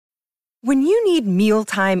When you need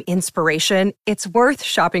mealtime inspiration, it's worth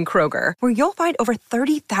shopping Kroger, where you'll find over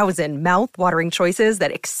 30,000 mouth-watering choices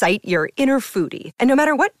that excite your inner foodie. And no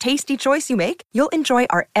matter what tasty choice you make, you'll enjoy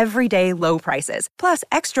our everyday low prices, plus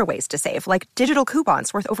extra ways to save, like digital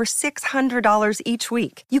coupons worth over $600 each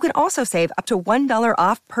week. You can also save up to $1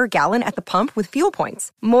 off per gallon at the pump with fuel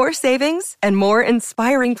points. More savings and more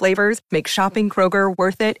inspiring flavors make shopping Kroger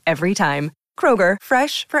worth it every time. Kroger,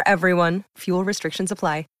 fresh for everyone. Fuel restrictions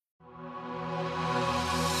apply.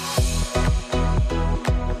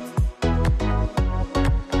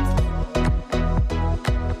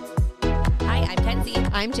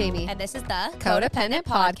 I'm Jamie. And this is the Codependent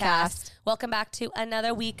Podcast. Welcome back to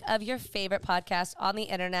another week of your favorite podcast on the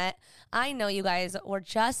internet. I know you guys were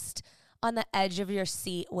just on the edge of your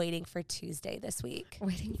seat waiting for Tuesday this week.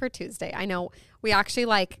 Waiting for Tuesday. I know. We actually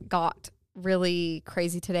got really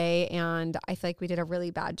crazy today, and I feel like we did a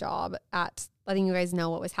really bad job at letting you guys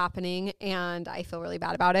know what was happening, and I feel really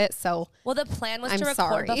bad about it. So, well, the plan was to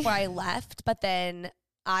record before I left, but then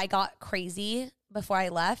I got crazy before I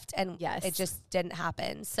left, and it just didn't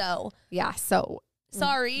happen. So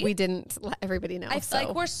sorry, we didn't let everybody know. I feel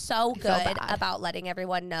like we're so good about letting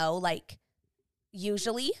everyone know,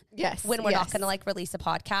 usually when we're not going to release a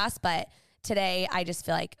podcast, but today I just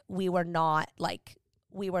feel like we were not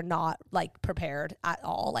prepared at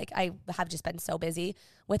all. I have just been so busy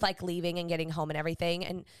with leaving and getting home and everything,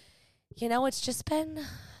 and it's just been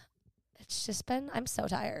I'm so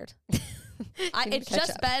tired. I'm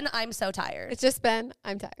so tired. It's just been,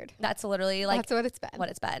 I'm tired. That's literally that's what it's been. What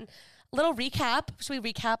it's been. Little recap. Should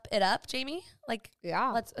we recap it up, Jamie?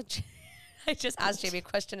 Let's. I just asked Jamie a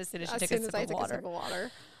question as soon as she took a sip of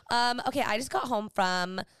water. Okay, I just got home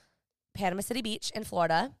from Panama City Beach in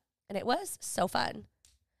Florida, and it was so fun.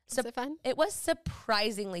 Was it fun? It was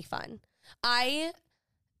surprisingly fun.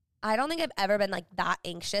 I don't think I've ever been that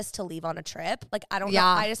anxious to leave on a trip. I don't know.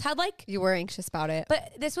 I just had you were anxious about it.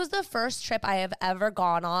 But this was the first trip I have ever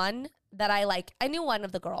gone on that I knew one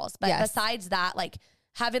of the girls, but besides that,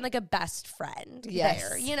 having a best friend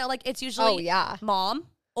there. It's usually mom,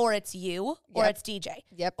 or it's you, or it's DJ.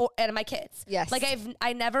 Yep. And my kids. Yes.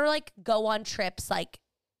 I never go on trips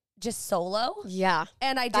just solo. Yeah.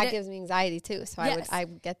 And that gives me anxiety too. So I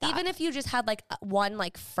get that. Even if you just had one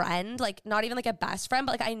friend, not even a best friend,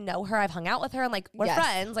 but I know her, I've hung out with her, and we're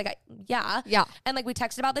friends. Yeah. And we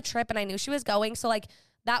texted about the trip, and I knew she was going. So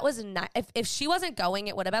that was not, if she wasn't going,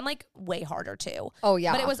 it would have been way harder too. Oh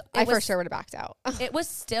yeah. But I for sure would have backed out. It was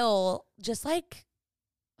still just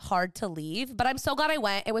hard to leave, but I'm so glad I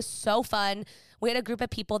went. It was so fun. We had a group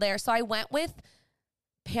of people there. So I went with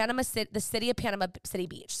Panama City, the city of Panama City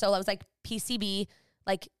Beach. So I was PCB,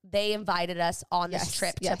 they invited us on this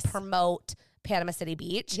trip to promote Panama City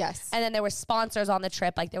Beach. Yes. And then there were sponsors on the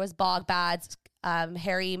trip. There was Bog Bads,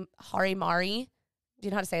 Hari Mari. Do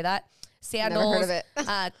you know how to say that? Sandals. Never heard of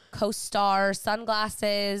it. CoStar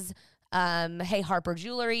sunglasses. Hey Harper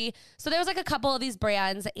Jewelry. So there was a couple of these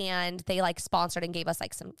brands, and they sponsored and gave us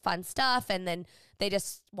some fun stuff, and then they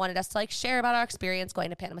just wanted us to share about our experience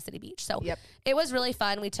going to Panama City Beach. So it was really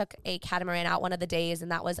fun. We took a catamaran out one of the days,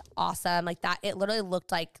 and that was awesome. It literally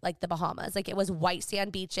looked like the Bahamas. It was white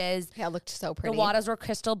sand beaches. Yeah, it looked so pretty. The waters were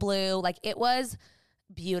crystal blue. It was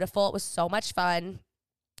beautiful. It was so much fun.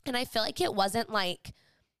 And I feel it wasn't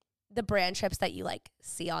the brand trips that you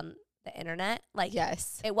see on the internet.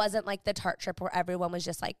 It wasn't the Tarte trip where everyone was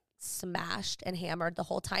just smashed and hammered the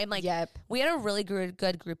whole time. We had a really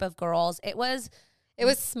good group of girls. It was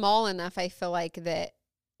small enough, I feel that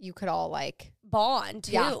you could all bond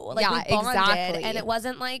too. Yeah, we bonded, exactly. and it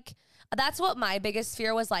wasn't that's what my biggest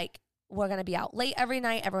fear was. We're going to be out late every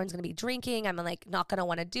night. Everyone's going to be drinking. I'm not going to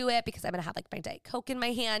want to do it because I'm going to have my Diet Coke in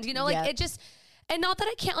my hand. It just. And not that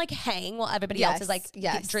I can't hang while everybody else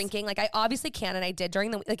is drinking. I obviously can, and I did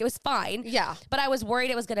during the it was fine. Yeah. But I was worried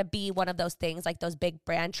it was gonna be one of those things those big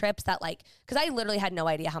brand trips that because I literally had no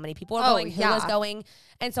idea how many people were going, who was going,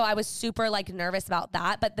 and so I was super nervous about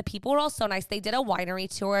that. But the people were all so nice. They did a winery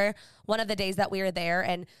tour one of the days that we were there,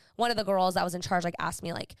 and one of the girls that was in charge asked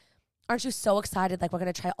me aren't you so excited? We're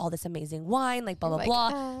going to try all this amazing wine, blah, blah,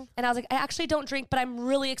 blah. And I was I actually don't drink, but I'm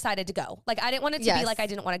really excited to go. I didn't want it to be I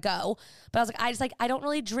didn't want to go, but I was I don't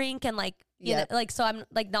really drink. And you know, so I'm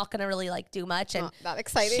not going to really do much. And not that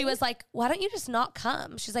exciting. She was why don't you just not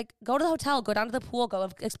come? She's go to the hotel, go down to the pool, go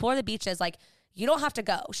explore the beaches. You don't have to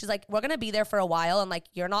go. She's we're going to be there for a while, and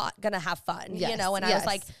you're not going to have fun, you know? And I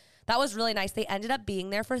was that was really nice. They ended up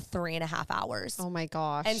being there for 3.5 hours. Oh my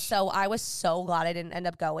gosh. And so I was so glad I didn't end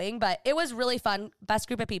up going, but it was really fun. Best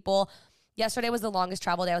group of people. Yesterday was the longest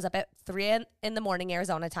travel day. I was up at 3 in the morning,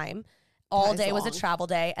 Arizona time. all day was a travel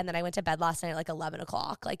day. And then I went to bed last night at like 11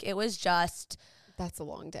 o'clock. Like it was just. That's a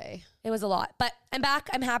long day. It was a lot. But I'm back.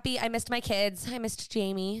 I'm happy. I missed my kids. I missed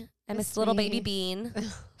Jamie. I missed little baby Bean.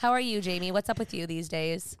 How are you, Jamie? What's up with you these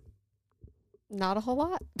days? Not a whole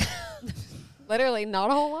lot. Literally not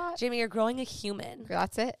a whole lot. Jamie, you're growing a human.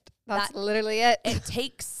 That's it. That's literally it. It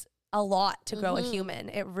takes a lot to grow a human.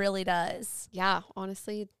 It really does. Yeah,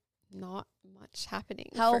 honestly, not much happening.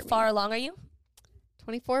 How far along are you?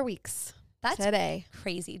 24 weeks. That's today.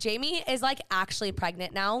 Crazy. Jamie is like actually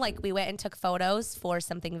pregnant now. Like we went and took photos for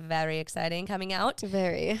something very exciting coming out.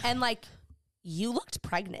 Very. And like you looked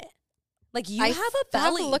pregnant. Like you have a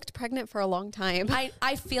belly. I have looked pregnant for a long time.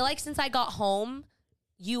 I feel like since I got home,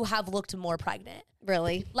 you have looked more pregnant.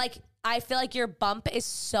 Really? Like I feel like your bump is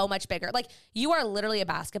so much bigger. Like you are literally a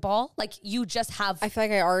basketball. Like you just have. I feel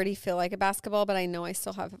like I already feel like a basketball, but I know I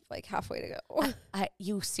still have like halfway to go.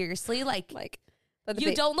 You seriously like.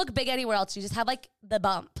 You don't look big anywhere else. You just have like the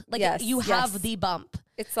bump. Like you have the bump.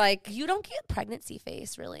 It's like you don't get pregnancy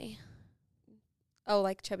face really. Oh,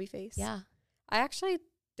 like chubby face? Yeah. I actually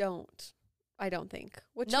don't. I don't think,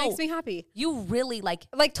 which makes me happy. You really like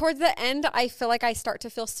towards the end, I feel like I start to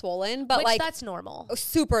feel swollen, but like that's normal.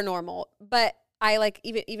 Super normal. But I like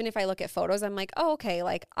even if I look at photos, I'm like, oh, okay.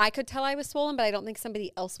 Like I could tell I was swollen, but I don't think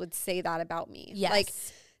somebody else would say that about me. Yes. Like,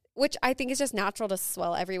 which I think is just natural to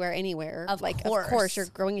swell everywhere, anywhere. Of course, you're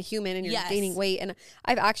growing a human and you're gaining weight. And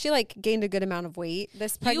I've actually like gained a good amount of weight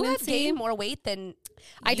this pregnancy. You have gained more weight than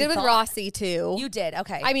I did with Rossi too. You did.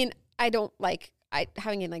 Okay. I mean, I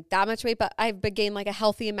haven't gained like that much weight, but I've gained like a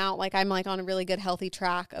healthy amount. Like I'm like on a really good healthy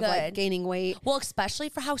track of like gaining weight. Well, especially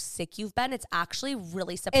for how sick you've been, it's actually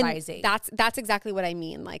really surprising. And that's exactly what I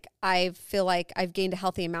mean. Like I feel like I've gained a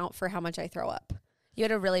healthy amount for how much I throw up. You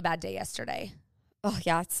had a really bad day yesterday. Oh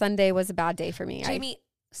yeah, Sunday was a bad day for me. Jamie,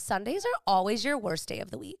 Sundays are always your worst day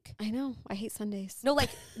of the week. I know. I hate Sundays. No,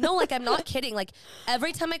 I'm not kidding. Like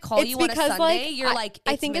every time I call you on a Sunday, you're like,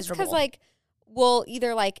 I think it's because like we'll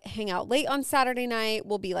either like hang out late on Saturday night.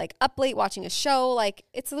 We'll be like up late watching a show. Like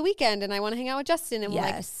it's the weekend and I want to hang out with Justin. And we're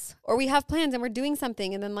like, or we have plans and we're doing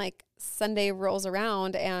something. And then like Sunday rolls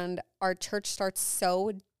around and our church starts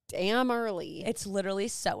so damn early. It's literally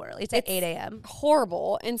so early. It's at 8 a.m.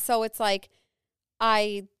 Horrible. And so it's like,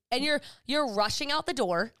 and you're rushing out the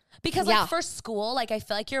door because like for school, like I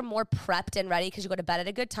feel like you're more prepped and ready because you go to bed at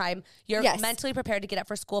a good time. You're mentally prepared to get up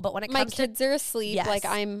for school. But when it comes my kids are asleep, like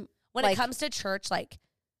when it comes to church, like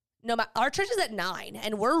our church is at 9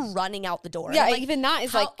 and we're running out the door. Yeah, like, even that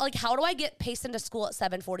is how do I get paced into school at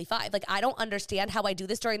 7:45? Like I don't understand how I do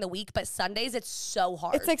this during the week, but Sundays it's so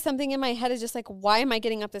hard. It's like something in my head is just like, why am I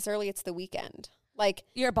getting up this early? It's the weekend. Like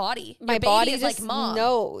your body, my body is just like, Mom,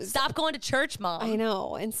 knows. Stop going to church, Mom. I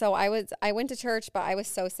know. And so I went to church, but I was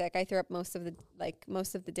so sick. I threw up most of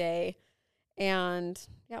the day. And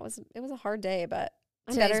yeah, it was a hard day, but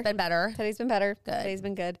Today's been better. Today's been better. Good. Today's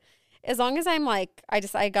been good. As long as I'm like, I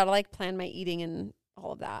gotta like plan my eating and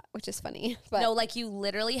all of that, which is funny. But no, like you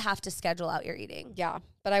literally have to schedule out your eating. Yeah.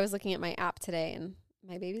 But I was looking at my app today and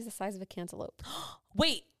my baby's the size of a cantaloupe.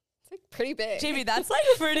 Wait. Like pretty big. Jamie, that's like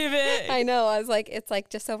pretty big. I know. I was like, it's like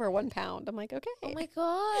just over 1 pound. I'm like, okay. Oh my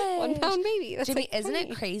God. 1 pound baby. That's Jamie, like isn't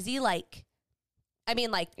it crazy? Like, I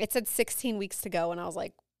mean, like it said 16 weeks to go. And I was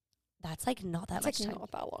like, that's like not that much time.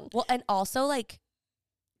 Not that long. Well, and also like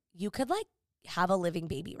you could like have a living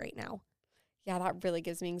baby right now. Yeah. That really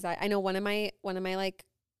gives me anxiety. I know one of my like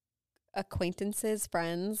acquaintances,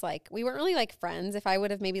 friends, like we weren't really like friends. If I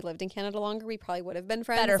would have maybe lived in Canada longer, we probably would have been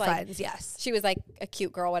friends. Better like, friends, yes. She was like a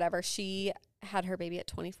cute girl, whatever. She had her baby at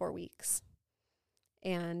 24 weeks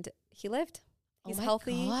and he lived. He's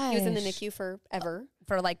healthy. Gosh. He was in the NICU forever.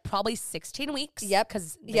 For like probably 16 weeks. Yep.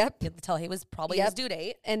 Because until he was probably his due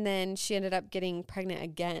date. And then she ended up getting pregnant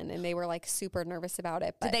again and they were like super nervous about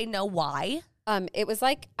it. But did they know why? It was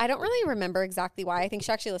like, I don't really remember exactly why. I think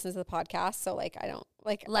she actually listens to the podcast. So like, I don't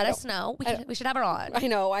like, let us know. We should have her on. I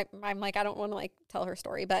know. I'm like, I don't want to like tell her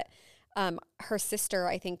story, but her sister,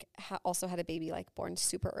 I think also had a baby like born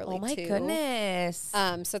super early. Oh my too. goodness.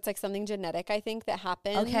 So it's like something genetic, I think, that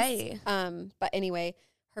happens. Okay. But anyway,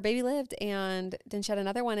 her baby lived and then she had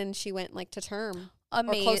another one and she went like to term. Or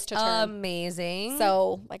close to term. Amazing.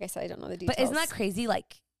 So like I said, I don't know the details. But isn't that crazy?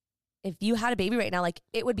 Like if you had a baby right now, like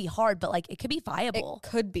it would be hard, but like it could be viable. It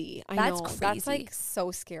could be. I know. Crazy. That's like so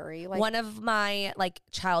scary. Like one of my like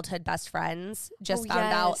childhood best friends just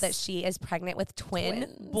found out that she is pregnant with twins.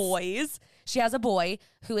 Boys. She has a boy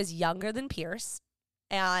who is younger than Pierce.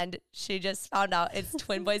 And she just found out it's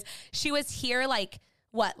twin boys. She was here like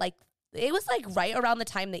what? Like it was like right around the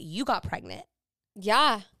time that you got pregnant.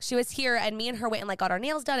 Yeah. She was here and me and her went and like got our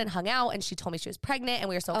nails done and hung out, and she told me she was pregnant and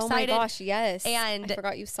we were so excited. Oh my gosh, yes. And I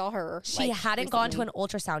forgot you saw her. She hadn't gone to an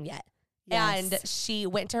ultrasound yet. Yes. And she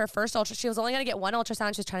went to her first ultrasound. She was only going to get one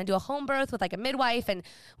ultrasound. She was trying to do a home birth with like a midwife and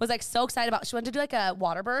was like so excited about, she wanted to do like a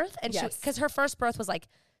water birth. And because her first birth was like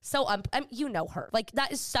so, you know her, like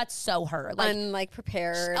that's so her. Like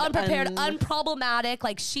unprepared, unproblematic.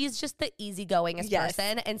 Like she's just the easygoingest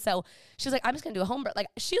person. And so she's like, I'm just going to do a home birth. I'm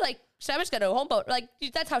just going to do a home birth. Like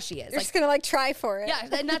that's how she is. You're just going to like try for it. Yeah.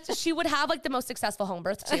 And she would have like the most successful home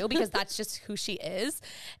birth too, because that's just who she is.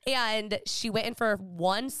 And she went in for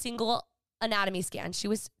one single anatomy scan. She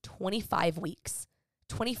was 25 weeks.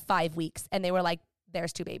 And they were like,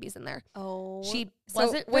 there's 2 babies in there. Oh.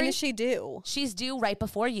 When is she due? She's due right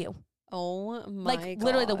before you. Oh my gosh. Like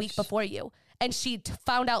literally the week before you. And she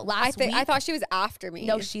found out last week. I thought she was after me.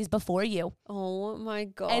 No, she's before you. Oh my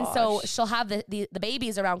gosh. And so she'll have the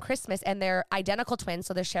babies around Christmas, and they're identical twins.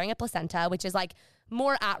 So they're sharing a placenta, which is like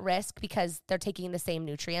more at risk because they're taking the same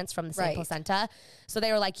nutrients from the same placenta. So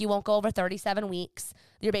they were like, you won't go over 37 weeks.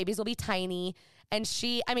 Your babies will be tiny. And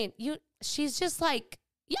she's just like,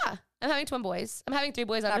 yeah, I'm having twin boys. I'm having 3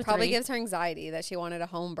 boys under 3. That probably gives her anxiety that she wanted a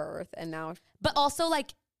home birth and now. But also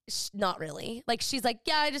like, not really. Like she's like,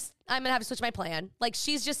 yeah, I'm going to have to switch my plan. Like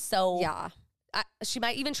she's just so. Yeah. She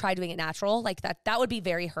might even try doing it natural. Like that would be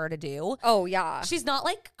very her to do. Oh yeah. She's not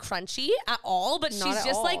like crunchy at all, but she's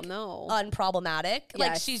just like unproblematic. Yes.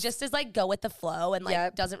 Like she just is like go with the flow and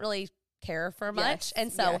like doesn't really care for much. Yes.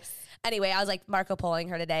 And so anyway, I was like Marco Poloing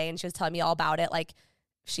her today and she was telling me all about it. Like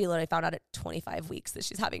she literally found out at 25 weeks that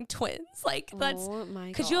she's having twins. Like that's,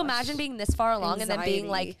 could you imagine being this far along and then being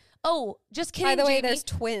like, oh, just kidding. By the way, Jamie, there's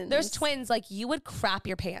twins. There's twins. Like you would crap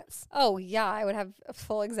your pants. Oh yeah, I would have a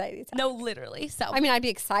full anxiety attack. No, literally. So I mean, I'd be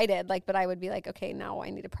excited, like, but I would be like, okay, now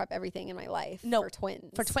I need to prep everything in my life for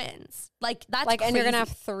twins. For twins, like that's like, crazy. And you're gonna have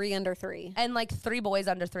 3 under 3, and like 3 boys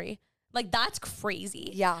under 3. Like that's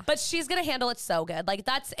crazy. Yeah. But she's gonna handle it so good. Like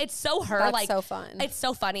it's so her. That's like so fun. It's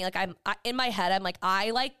so funny. Like in my head, I'm like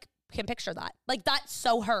I can picture that. Like that's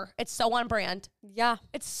so her. It's so on brand. Yeah.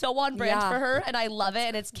 It's so on brand for her and I love it,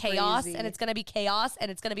 and it's chaos and it's going to be chaos and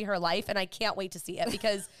it's going to be her life, and I can't wait to see it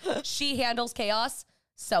because she handles chaos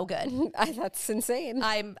so good. That's insane.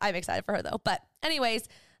 I'm excited for her though. But anyways,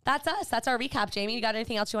 that's us. That's our recap. Jamie, you got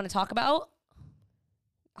anything else you want to talk about?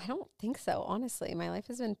 I don't think so, honestly. My life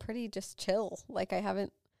has been pretty just chill. Like I feel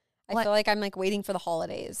like I'm like waiting for the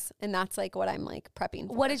holidays, and that's like what I'm like prepping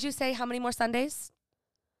for. What did you say? How many more Sundays?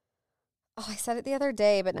 Oh, I said it the other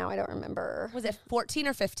day, but now I don't remember. Was it 14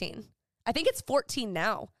 or 15? I think it's 14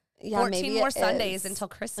 now. Yeah, 14 more Sundays until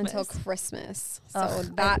Christmas. So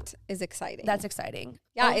that is exciting. That's exciting.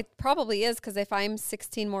 Yeah, it probably is, because if I'm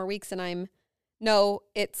 16 more weeks and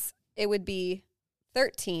it would be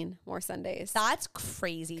 13 more Sundays. That's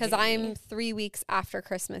crazy. Because I'm 3 weeks after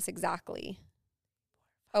Christmas exactly.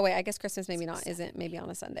 Oh wait, I guess Christmas isn't maybe on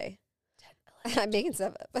a Sunday. I'm making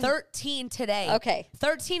stuff up. 13 today. Okay.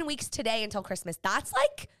 13 weeks today until Christmas. That's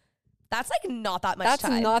like not that much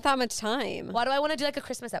time. That's not that much time. Why do I want to do like a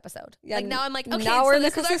Christmas episode? Yeah, like now I'm like, okay, now so we're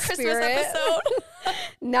this in the is our Christmas episode.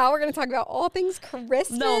 Now we're going to talk about all things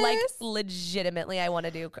Christmas. No, like legitimately I want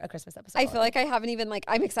to do a Christmas episode. I feel like I haven't even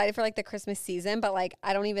I'm excited for like the Christmas season, but like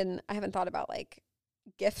I haven't thought about like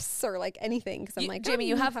gifts or like anything, because I'm like, Jamie,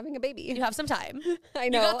 you have having a baby. You have some time. I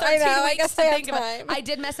know. You got 13 weeks I guess to I think have time. I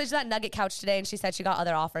did message that Nugget Couch today, and she said she got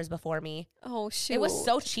other offers before me. Oh shoot! It was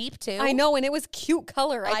so cheap too. I know, and it was cute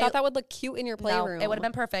color. I thought that would look cute in your playroom. No, it would have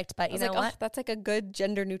been perfect, but you know what? That's like a good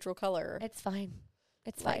gender neutral color. It's fine.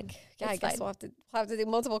 It's fine. Yeah, I guess we'll have to do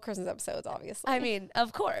multiple Christmas episodes, obviously. I mean,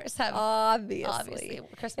 of course. Obviously.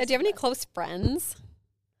 Christmas. Do you have any close friends?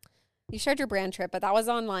 You shared your brand trip, but that was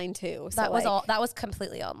online too. So that was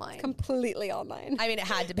completely online. Completely online. I mean, it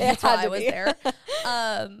had to be. That's why I was there.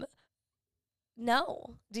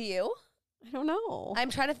 No. Do you? I don't know. I'm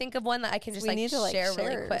trying to think of one that I can just share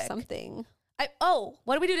really quick. Something.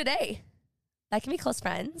 What do we do today? That can be close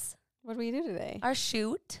friends. What do we do today? Our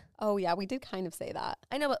shoot. Oh yeah, we did kind of say that.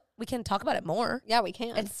 I know, but we can talk about it more. Yeah, we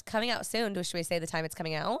can. It's coming out soon. Should we say the time it's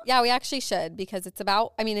coming out? Yeah, we actually should, because it's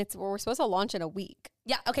about, we're supposed to launch in a week.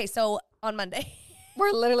 Yeah, okay, so on Monday.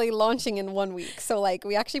 We're literally launching in 1 week. So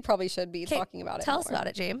we actually probably should be talking about it. Tell us about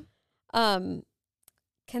it, James. Kenz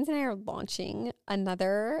and I are launching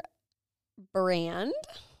another brand.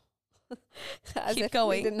 Keep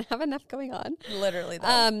going. We didn't have enough going on. Literally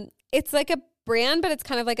though. It's like a brand, but it's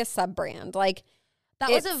kind of like a sub-brand. That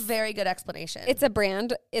was a very good explanation. It's a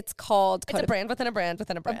brand. It's called... It's a brand within a brand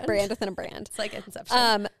within a brand. A brand within a brand. It's like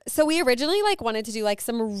Inception. So we originally wanted to do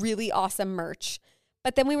some really awesome merch,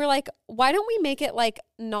 But then we were like, why don't we make it like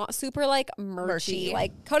not super like merchy.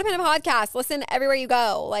 Like Codependent Podcast, listen everywhere you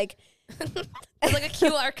go. Like it's like a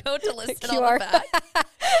QR code to listen on the back.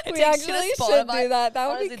 We actually should do that.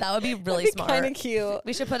 Honestly, that would be really smart. Kind of cute.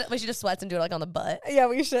 We should just sweats and do it like on the butt. Yeah,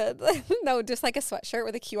 we should. No, just like a sweatshirt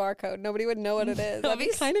with a QR code. Nobody would know what it is. That'd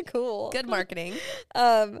be kind of cool. Good marketing.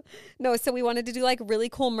 No, so we wanted to do like really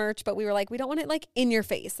cool merch, but we were like, we don't want it like in your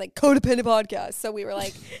face, like Codependent Podcast. So we were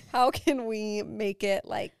like, how can we make it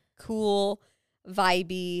like cool,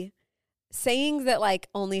 vibey, sayings that like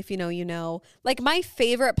only if you know, you know. Like my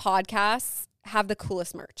favorite podcasts have the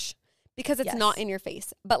coolest merch because it's not in your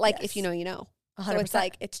face, but like if you know, you know. 100%. So it's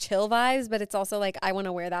like, it's chill vibes, but it's also like, I want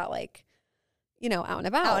to wear that like, you know, out and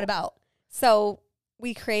about. Out and about. So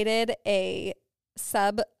we created a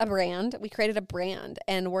brand. We created a brand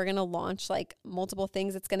and we're going to launch like multiple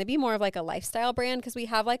things. It's going to be more of like a lifestyle brand because we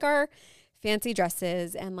have like our fancy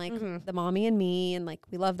dresses and like the mommy and me. And like,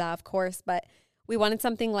 we love that, of course, but we wanted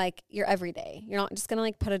something like your everyday. You're not just going to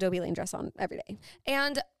like put a Dobie Lane dress on every day.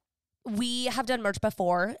 And we have done merch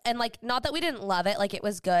before and like, not that we didn't love it, like it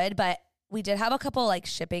was good, but we did have a couple like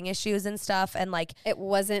shipping issues and stuff. And like, it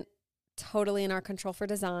wasn't totally in our control for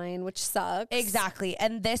design, which sucks. Exactly.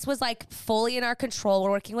 And this was like fully in our control. We're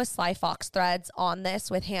working with Sly Fox Threads on this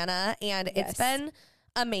with Hannah and it's been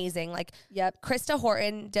amazing. Like Krista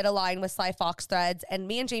Horton did a line with Sly Fox Threads and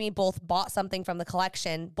me and Jamie both bought something from the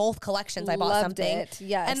collection. Both collections I bought something.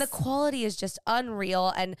 Yes. And the quality is just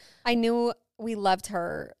unreal. And I knew we loved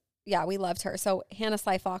her. Yeah, we loved her. So Hannah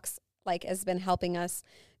Sly Fox like has been helping us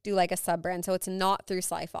do like a sub brand. So it's not through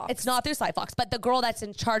Sly Fox. It's not through Sly Fox, but the girl that's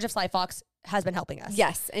in charge of Sly Fox has been helping us.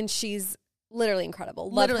 Yes. And she's literally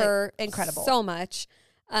incredible. Love her incredible so much.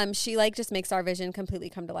 She like just makes our vision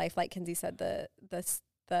completely come to life. Like Kinsey said, the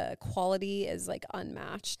quality is like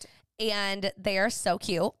unmatched. And they are so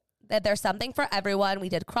cute. That there's something for everyone. We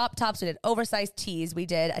did crop tops, we did oversized tees, we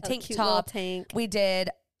did a tank top, we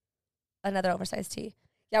did another oversized tee.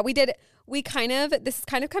 Yeah, this is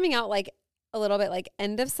kind of coming out like a little bit like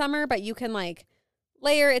end of summer, but you can like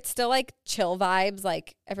layer. It's still like chill vibes.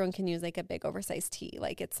 Like everyone can use like a big oversized tee.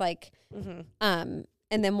 Like it's like, and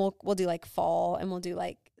then we'll do like fall and we'll do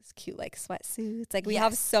like cute like sweatsuits. Like we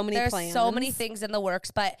have so many plans. There's so many things in the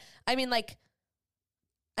works, but I mean,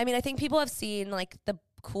 I think people have seen like the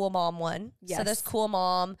Cool Mom one. Yes. So this Cool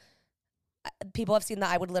Mom, people have seen that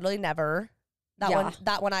I would literally never.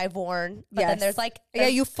 That one I've worn. But then there's like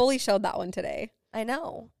you fully showed that one today. I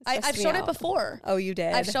know. I've shown it before. Oh, you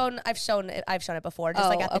did? I've shown it before, just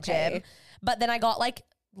like at the gym. But then I got like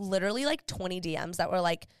literally like 20 DMs that were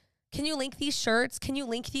like, "Can you link these shirts? Can you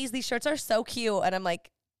link these? These shirts are so cute." And I'm like,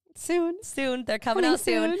 soon. They're coming out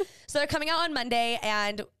soon. So they're coming out on Monday,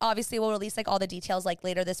 and obviously we'll release like all the details like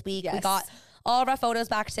later this week. Yes. We got all of our photos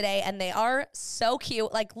back today and they are so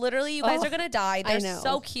cute. Like literally you guys are going to die. They're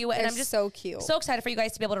so cute. And I'm just so cute. So excited for you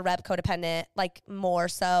guys to be able to rep Codependent like more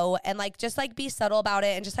so and like just like be subtle about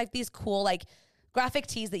it and just like these cool like graphic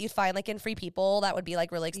tees that you'd find like in Free People that would be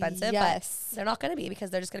like really expensive. Yes. But they're not going to be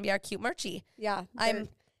because they're just going to be our cute merchy. Yeah. I'm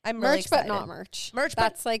merch, really excited. But not merch. Merch.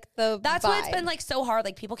 That's like that's why it's been like so hard.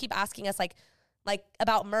 Like people keep asking us like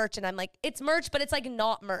about merch and I'm like, it's merch, but it's like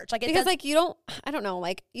not merch. Like because like you don't, I don't know,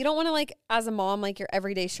 like you don't want to like as a mom, like your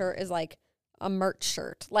everyday shirt is like a merch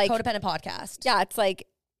shirt. Like Codependent Podcast. Yeah. It's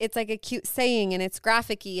like a cute saying and it's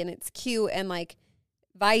graphic-y and it's cute and like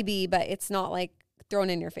vibey, but it's not like thrown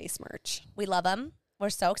in your face merch. We love them. We're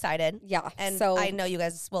so excited. Yeah. And so I know you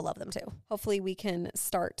guys will love them too. Hopefully we can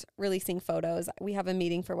start releasing photos. We have a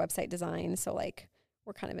meeting for website design. So like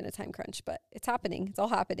we're kind of in a time crunch, but it's happening. It's all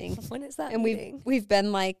happening. When is that and meeting? We've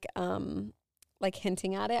been like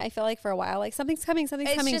hinting at it. I feel like for a while, like something's coming. But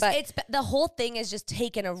the whole thing is just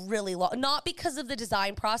taken a really long, not because of the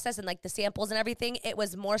design process and like the samples and everything. It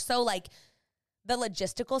was more so like the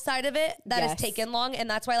logistical side of it that has taken long. And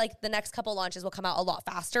that's why like the next couple launches will come out a lot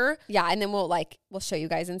faster. Yeah. And then we'll show you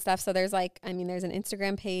guys and stuff. So there's like, I mean, there's an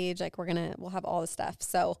Instagram page, like we'll have all the stuff.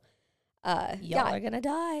 So y'all are gonna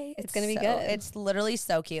die. It's gonna be good. It's literally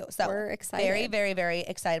so cute. So we're excited. Very, very, very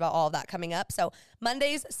excited about all of that coming up. So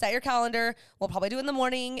Mondays, set your calendar. We'll probably do it in the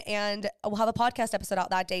morning and we'll have a podcast episode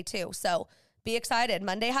out that day too. So be excited.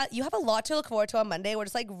 Monday, you have a lot to look forward to on Monday. We're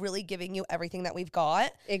just like really giving you everything that we've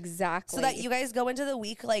got. Exactly. So that you guys go into the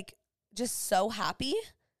week like just so happy.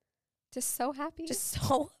 Just so happy. Just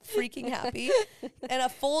so freaking happy. And a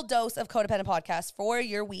full dose of Codependent Podcast for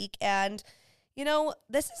your week. And you know,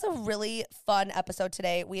 this is a really fun episode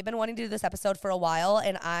today. We've been wanting to do this episode for a while,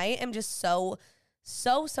 and I am just so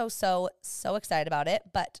excited about it.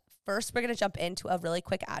 But first, we're going to jump into a really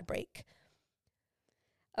quick ad break.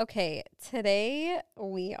 Okay, today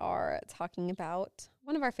we are talking about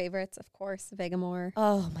one of our favorites, of course, Vegamour.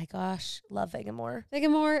 Oh my gosh, love Vegamour.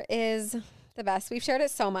 Vegamour is the best. We've shared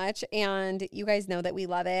it so much, and you guys know that we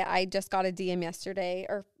love it. I just got a DM yesterday,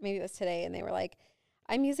 or maybe it was today, and they were like,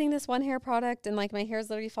 I'm using this one hair product, and like my hair is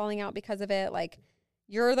literally falling out because of it. Like,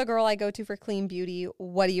 you're the girl I go to for clean beauty.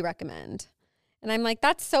 What do you recommend? And I'm like,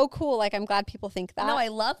 that's so cool. Like, I'm glad people think that. No, I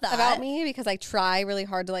love that about me, because I try really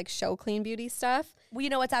hard to like show clean beauty stuff. Well, you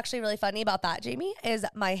know what's actually really funny about that, Jamie, is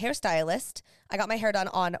my hairstylist. I got my hair done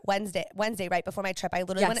on Wednesday right before my trip. I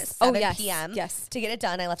literally went at 7 p.m. to get it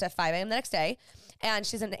done. I left at 5 a.m. the next day. And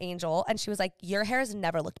she's an angel. And she was like, your hair has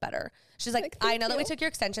never looked better. She's like, I know that we took your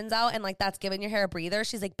extensions out and like that's giving your hair a breather.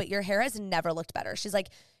 She's like, but your hair has never looked better. She's like,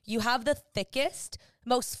 you have the thickest,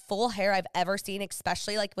 most full hair I've ever seen,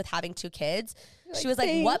 especially like with having 2 kids. She was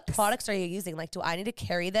like, what products are you using? Like, do I need to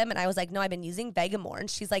carry them? And I was like, no, I've been using Vegamour. And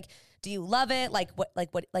she's like, do you love it? Like,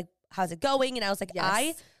 how's it going? And I was like,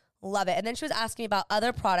 I love it. And then she was asking me about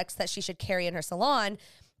other products that she should carry in her salon.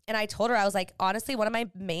 And I told her, I was like, honestly, one of my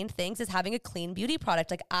main things is having a clean beauty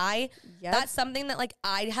product. Like that's something that like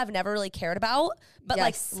I have never really cared about. But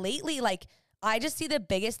like lately, like I just see the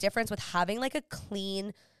biggest difference with having like a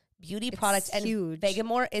clean beauty product. And huge.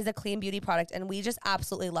 Vegamour is a clean beauty product. And we just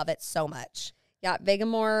absolutely love it so much. Yeah,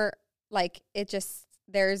 Vegamour, like it just,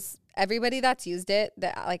 there's everybody that's used it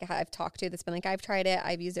that like I've talked to that's been like, I've tried it.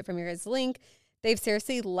 I've used it from your guys' link. They've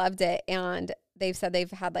seriously loved it. And they've said they've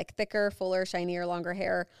had like thicker, fuller, shinier, longer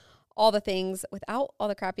hair, all the things without all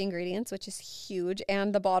the crappy ingredients, which is huge.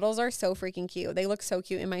 And the bottles are so freaking cute. They look so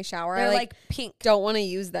cute in my shower. They're like pink. Don't want to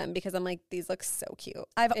use them because I'm like, these look so cute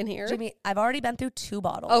in here. Jimmy, I've already been through 2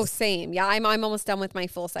 bottles. Oh, same. Yeah, I'm almost done with my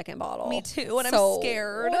full second bottle. Me too. And I'm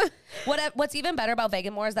scared. What's even better about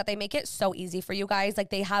Vegamour is that they make it so easy for you guys. Like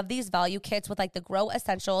they have these value kits with like the Grow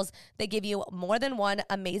Essentials. They give you more than one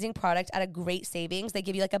amazing product at a great savings. They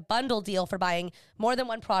give you like a bundle deal for buying more than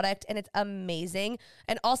one product, and it's amazing.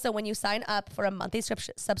 And also when you sign up for a monthly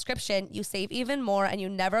subscription, you save even more, and you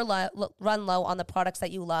never run low on the products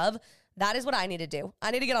that you love. That is what I need to do.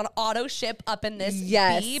 I need to get on auto ship up in this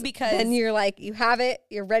bee, because then you're like, you have it,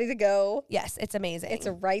 you're ready to go. Yes, it's amazing. It's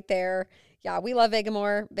right there. Yeah, we love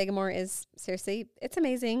Vegamour. Vegamour is seriously, it's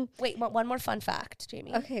amazing. Wait, one more fun fact,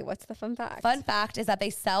 Jamie. Okay, what's the fun fact? Fun fact is that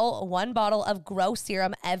they sell 1 bottle of Grow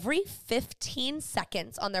Serum every 15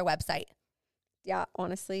 seconds on their website. Yeah,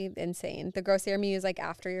 honestly, insane. The Grow Serum you use like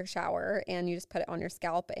after your shower, and you just put it on your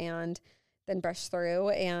scalp and then brush through,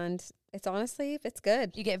 and it's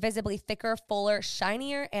good. You get visibly thicker, fuller,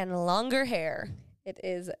 shinier, and longer hair. It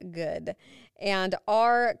is good. And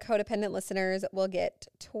our codependent listeners will get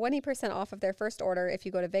 20% off of their first order if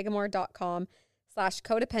you go to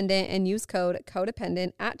vegamour.com/codependent and use code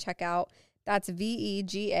codependent at checkout. That's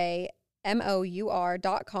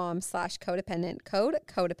vegamour.com/codependent, code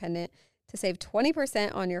codependent, to save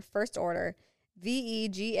 20% on your first order.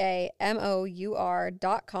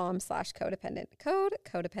 vegamour.com/codependent, code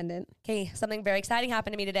codependent. Okay, something very exciting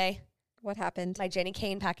happened to me today. What happened? My Jenni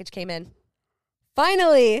Kayne package came in.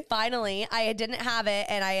 Finally. I didn't have it,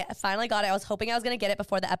 and I finally got it. I was hoping I was going to get it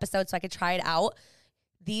before the episode so I could try it out.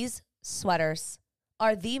 These sweaters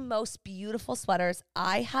are the most beautiful sweaters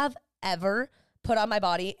I have ever put on my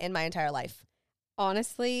body in my entire life.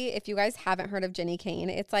 Honestly, if you guys haven't heard of Jenni Kayne,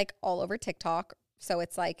 it's like all over TikTok. So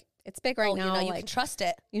it's like, it's big right now. You can trust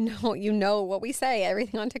it. You know what we say.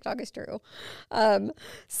 Everything on TikTok is true.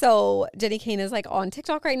 So Jenni Kayne is like on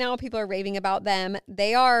TikTok right now. People are raving about them.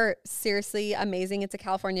 They are seriously amazing. It's a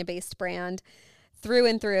California-based brand through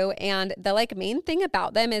and through. And the like main thing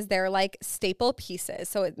about them is they're like staple pieces.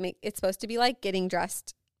 So it's supposed to be like getting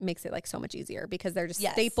dressed makes it like so much easier because they're just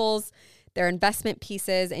staples. They're investment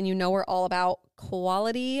pieces. And we're all about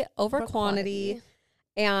quality over quantity.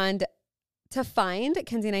 And to find,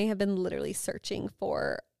 Kenzie and I have been literally searching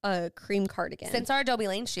for a cream cardigan since our Adobe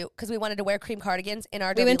Lane shoot, because we wanted to wear cream cardigans in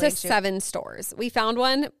our Adobe Lane shoot. We went to shoot. 7 stores. We found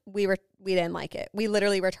one. We didn't like it. We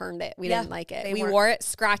literally returned it. We didn't like it. We wore it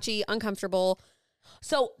scratchy, uncomfortable.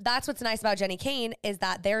 So that's what's nice about Jenni Kayne is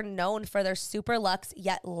that they're known for their super luxe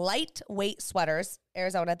yet lightweight sweaters.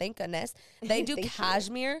 Arizona, thank goodness. They do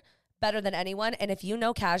cashmere better than anyone. And if you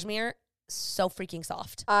know cashmere, so freaking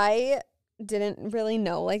soft. I didn't really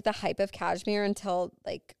know like the hype of cashmere until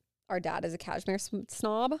like our dad is a cashmere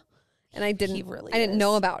snob, and I didn't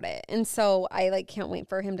know about it. And so I like can't wait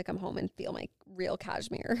for him to come home and feel my real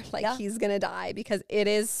cashmere. Like he's gonna die because it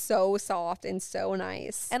is so soft and so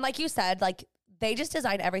nice. And like you said, like they just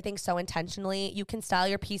design everything so intentionally. You can style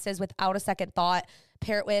your pieces without a second thought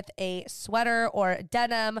pair it with a sweater or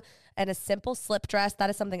denim and a simple slip dress. That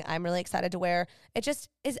is something I'm really excited to wear. It just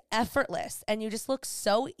is effortless and you just look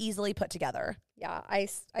so easily put together. Yeah, I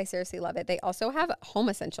seriously love it. They also have home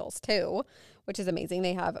essentials too, which is amazing.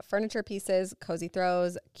 They have furniture pieces, cozy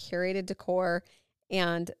throws, curated decor,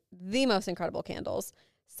 and the most incredible candles.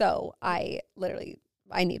 So I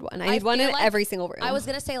need one. I need one in every single room. I was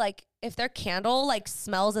going to say, like, if their candle, like,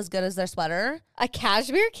 smells as good as their sweater. A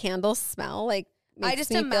cashmere candle smell, like, makes I just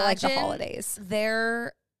me imagine feel like the holidays.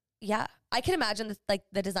 I can imagine,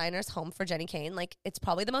 the designer's home for Jenni Kayne. Like, it's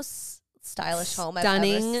probably the most stylish home I've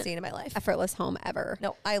ever seen in my life. Effortless home ever.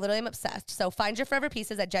 No, I literally am obsessed. So find your forever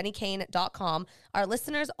pieces at jennikayne.com. Our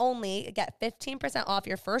listeners only get 15% off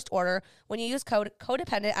your first order when you use code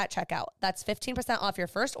CODEPENDENT at checkout. That's 15% off your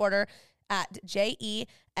first order at JENNIKAYNE.com.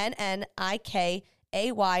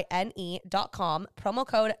 Promo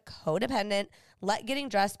code CODEPENDENT. Let getting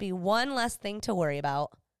dressed be one less thing to worry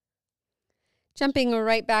about. Jumping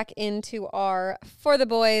right back into our for the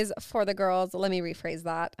boys, for the girls. Let me rephrase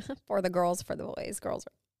that. For the girls, for the boys. Girls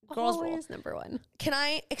always number one. Can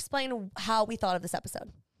I explain how we thought of this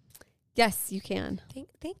episode? Yes, you can.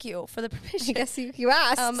 Thank you for the permission. I guess you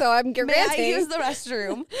asked, so I'm granting. May I use the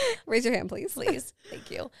restroom? Raise your hand, please. Please. Thank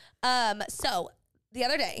you. So the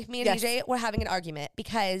other day, me and DJ were having an argument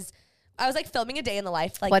because I was like filming a day in the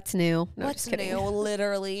life. Like, what's new? No, what's new?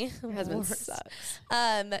 Literally. Your husband sucks.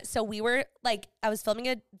 So we were like, I was filming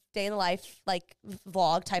a day in the life, like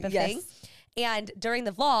vlog type of thing. And during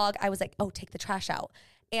the vlog, I was like, oh, take the trash out.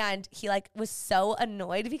 And he like was so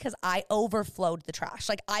annoyed because I overflowed the trash.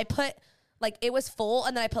 Like I put, like it was full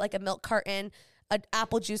and then I put like a milk carton, an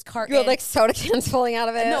apple juice carton. You had like soda cans falling out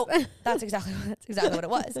of it. No, that's exactly what it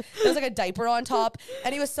was. There was like a diaper on top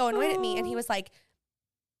and he was so annoyed at me and he was like,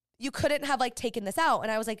 you couldn't have like taken this out. And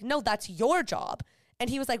I was like, no, that's your job. And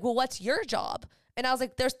he was like, well, what's your job? And I was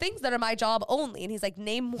like, there's things that are my job only. And he's like,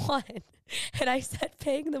 name one. And I said,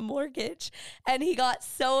 paying the mortgage. And he got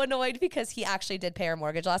so annoyed because he actually did pay our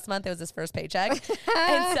mortgage last month. It was his first paycheck.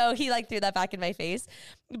 And so he like threw that back in my face.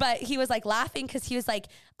 But he was like laughing because he was like,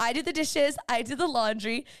 I did the dishes. I did the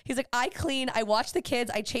laundry. He's like, I clean. I watch the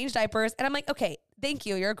kids. I change diapers. And I'm like, okay, thank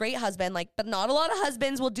you. You're a great husband. Like, but not a lot of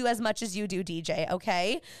husbands will do as much as you do, DJ.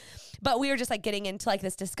 Okay. But we were just like getting into like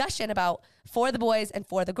this discussion about for the boys and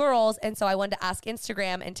for the girls. And so I wanted to ask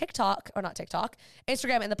Instagram and TikTok, or not TikTok,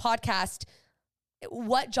 Instagram and the podcast,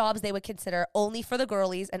 what jobs they would consider only for the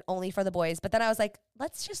girlies and only for the boys. But then I was like,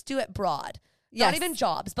 let's just do it broad. Yes. Not even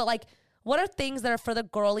jobs, but like, what are things that are for the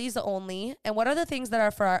girlies only? And what are the things that are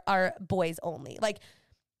for our boys only? Like,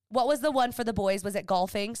 what was the one for the boys? Was it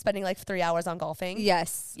golfing? Spending like 3 hours on golfing?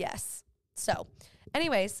 Yes. So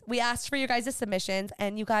anyways, we asked for you guys' submissions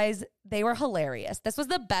and you guys, they were hilarious. This was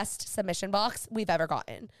the best submission box we've ever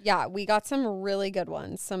gotten. Yeah, we got some really good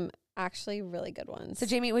ones. Some actually really good ones. So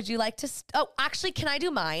Jamie, would you like to, actually, can I do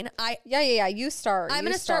mine? Yeah. You start. I'm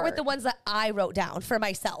going to start with the ones that I wrote down for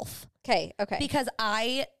myself. Okay. Because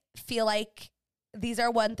I feel like these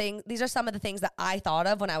are some of the things that I thought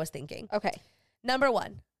of when I was thinking. Okay. Number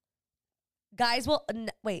one, guys will,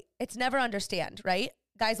 it's never understand, right?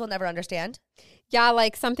 Guys will never understand. Yeah,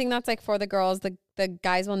 like something that's like for the girls, the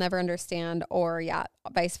guys will never understand, or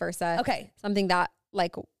vice versa. Okay. Something that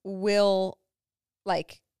like will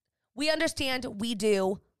like we understand, we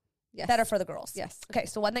do. Yes. That are for the girls. Yes. Okay,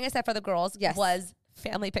 so one thing I said for the girls was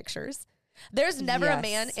family pictures. There's never a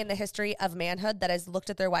man in the history of manhood that has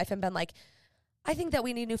looked at their wife and been like, I think that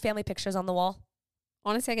we need new family pictures on the wall.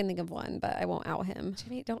 Honestly, I can think of one, but I won't out him.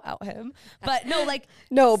 Jimmy, don't out him. But no, like,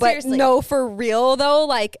 no, seriously. But no, for real though,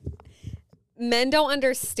 like, men don't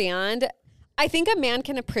understand. I think a man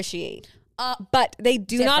can appreciate, but they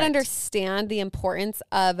do not understand the importance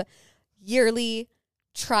of yearly,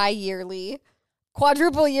 tri-yearly,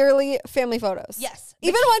 quadruple yearly family photos. Yes.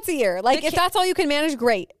 Even once a year. Like, if that's all you can manage,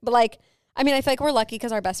 great. But like, I mean, I feel like we're lucky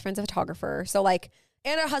because our best friend's a photographer. So like,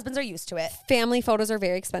 and our husbands are used to it. Family photos are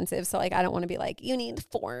very expensive. So, like, I don't want to be like, you need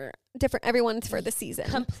 4 different, everyone's for the season.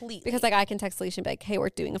 Completely. Because, like, I can text Alicia and be like, hey, we're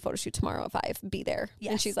doing a photo shoot tomorrow at 5. Be there.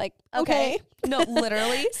 Yes. And she's like, okay. No,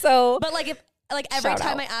 literally. So. But, like, every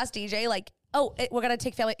time I ask DJ, like, we're going to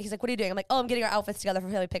take family. He's like, what are you doing? I'm like, I'm getting our outfits together for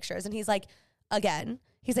family pictures. And he's like, again.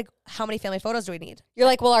 He's like, how many family photos do we need? You're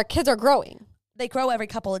like, well, our kids are growing. They grow every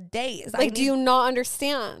couple of days. Like, do you not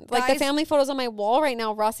understand? Guys, like, the family photos on my wall right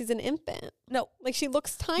now, Rossi's an infant. No. Like, she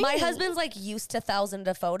looks tiny. My husband's, like, used to thousands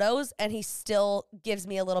of photos, and he still gives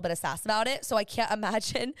me a little bit of sass about it. So I can't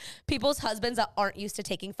imagine people's husbands that aren't used to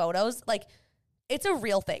taking photos. Like, it's a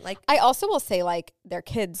real thing. Like, I also will say, like, their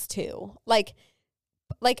kids, too. Like,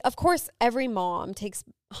 of course, every mom takes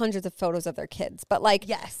hundreds of photos of their kids. But, like,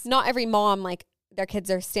 yes, not every mom, like, their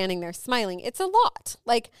kids are standing there smiling. It's a lot.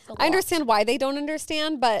 Like, I understand why they don't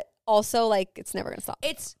understand, but also, like, it's never going to stop.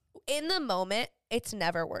 It's, in the moment, it's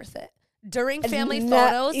never worth it. During family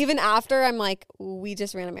photos. Even after, I'm like, we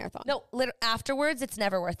just ran a marathon. No, afterwards, it's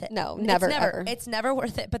never worth it. No, never, ever. It's never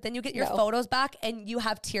worth it. But then you get your photos back and you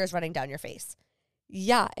have tears running down your face.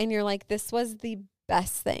 Yeah, and you're like, this was the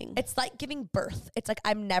best thing. It's like giving birth. It's like,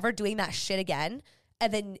 I'm never doing that shit again.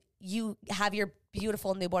 And then you have your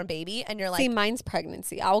beautiful newborn baby and you're like. See, mine's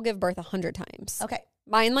pregnancy. I will give birth 100 times. Okay.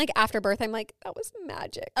 Mine, like, after birth, I'm like, that was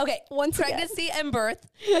magic. Okay. Pregnancy and birth.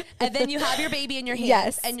 And then you have your baby in your hands.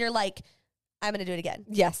 Yes. And you're like, I'm going to do it again.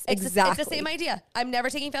 Yes, exactly. It's the same idea. I'm never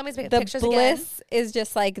taking families' pictures again. The bliss is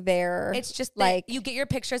just like there. It's just like you get your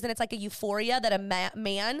pictures and it's like a euphoria that a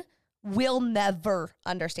man will never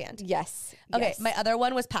understand. Yes. Okay. Yes. My other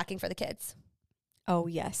one was packing for the kids. Oh,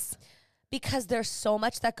 yes. Because there's so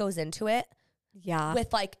much that goes into it. Yeah.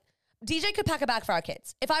 With like, DJ could pack a bag for our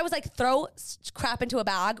kids. If I was like, throw crap into a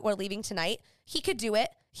bag, we're leaving tonight, he could do it.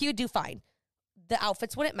 He would do fine. The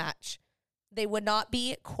outfits wouldn't match. They would not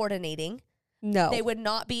be coordinating. No. They would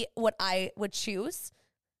not be what I would choose.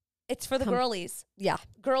 It's for the girlies. Yeah.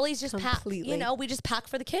 Girlies just Completely. pack. You know, we just pack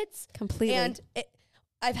for the kids. Completely. And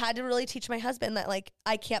I've had to really teach my husband that, like,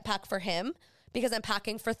 I can't pack for him because I'm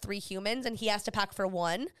packing for 3 humans and he has to pack for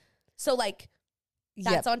 1. So, like,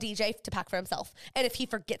 that's on DJ to pack for himself. And if he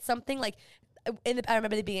forgets something, like, I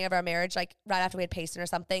remember the beginning of our marriage, like, right after we had Payson or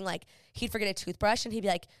something, like, he'd forget a toothbrush and he'd be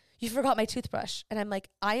like, you forgot my toothbrush. And I'm like,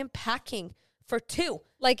 I am packing for 2.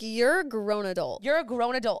 Like, you're a grown adult. You're a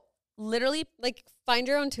grown adult. Literally. Like, find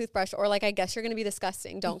your own toothbrush, or, like, I guess you're going to be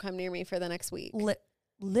disgusting. Don't come near me for the next week.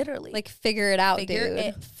 Literally. Like, figure it out, dude. Figure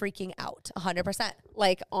it freaking out. 100%.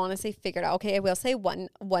 Like, honestly, figure it out. Okay, I will say one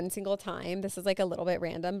single time. This is, like, a little bit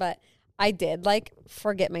random, but I did, like,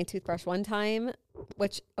 forget my toothbrush one time,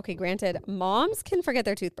 which, okay, granted, moms can forget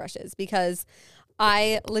their toothbrushes because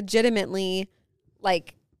I legitimately,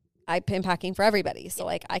 like, I've been packing for everybody. So,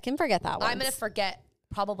 like, I can forget that one. I'm going to forget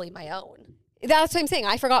probably my own. That's what I'm saying.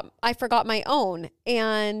 I forgot my own.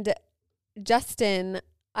 And Justin,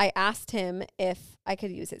 I asked him if I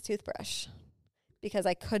could use his toothbrush because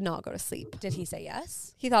I could not go to sleep. Did he say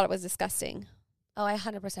yes? He thought it was disgusting. Oh, I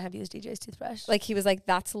 100% have used DJ's toothbrush. Like, he was like,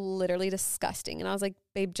 that's literally disgusting. And I was like,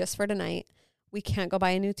 babe, just for tonight, we can't go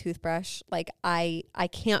buy a new toothbrush. Like, I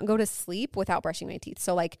can't go to sleep without brushing my teeth.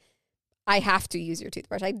 So, like, I have to use your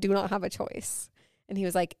toothbrush. I do not have a choice. And he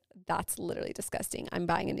was like, that's literally disgusting. I'm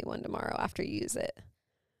buying a new one tomorrow after you use it.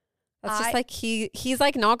 That's just like, he's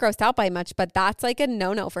like not grossed out by much, but that's like a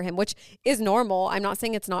no-no for him, which is normal. I'm not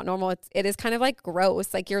saying it's not normal. It is kind of like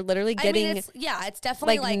gross. Like, you're literally getting, it's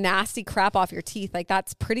definitely like nasty crap off your teeth. Like,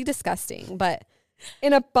 that's pretty disgusting. But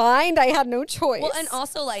in a bind, I had no choice. Well, and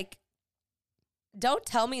also, like, don't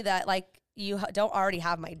tell me that, like, you don't already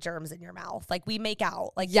have my germs in your mouth. Like, we make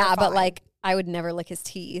out. Like, yeah, but like, I would never lick his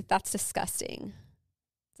teeth. That's disgusting.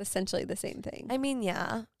 It's essentially the same thing. I mean,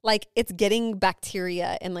 yeah. Like, it's getting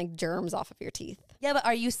bacteria and like germs off of your teeth. Yeah, but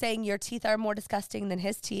are you saying your teeth are more disgusting than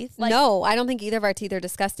his teeth? Like, no, I don't think either of our teeth are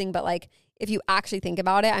disgusting. But like, if you actually think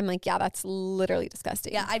about it, I'm like, yeah, that's literally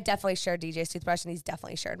disgusting. Yeah, I've definitely shared DJ's toothbrush and he's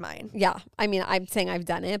definitely shared mine. Yeah. I mean, I'm saying I've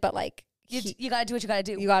done it, but like, you got to do what you got to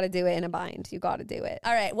do. You got to do it in a bind. You got to do it.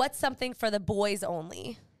 All right. What's something for the boys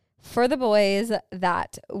only? For the boys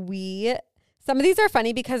that some of these are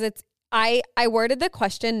funny because I worded the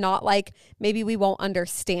question not like maybe we won't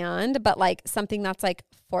understand, but like something that's like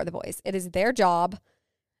for the boys. It is their job.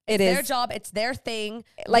 It's their job. It's their thing.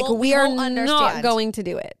 Like, we are not going to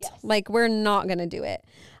do it. Yes. Like, we're not going to do it.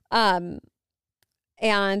 And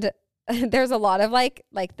there's a lot of like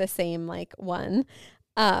the same like one.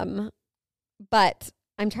 But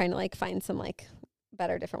I'm trying to like find some like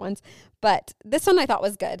better different ones. But this one I thought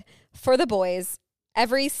was good. For the boys,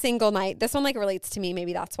 every single night, this one like relates to me,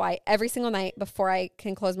 maybe that's why. Every single night before I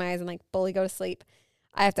can close my eyes and like fully go to sleep,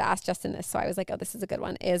 I have to ask Justin this. So I was like, oh, this is a good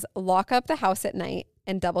one, is lock up the house at night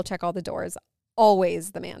and double check all the doors.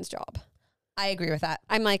 Always the man's job. I agree with that.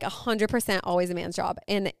 I'm like 100% always a man's job.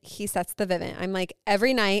 And he sets the Vivint. I'm like,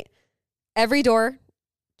 every night, every door,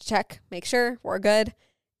 check, make sure we're good.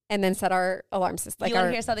 And then set our alarm system. Like, you want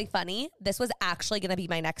to hear something funny? This was actually going to be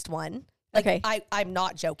my next one. Like, okay. I'm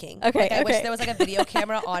not joking. Okay. Like, I wish there was like a video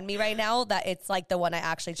camera on me right now that it's like the one I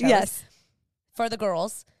actually chose. Yes. For the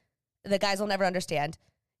girls, the guys will never understand.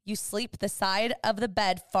 You sleep the side of the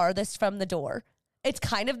bed farthest from the door. It's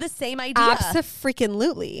kind of the same idea.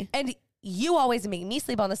 Abso-freaking-lutely. And you always make me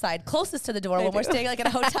sleep on the side closest to the door when we're staying like in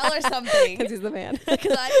a hotel or something. Because he's the man. And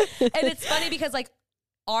it's funny because like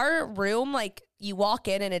our room, like you walk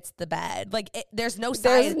in and it's the bed. Like there's no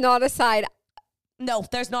side. There's not a side. No,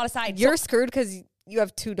 there's not a side. You're screwed because you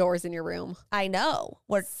have 2 doors in your room. I know.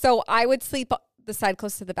 So I would sleep the side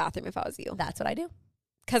close to the bathroom if I was you. That's what I do.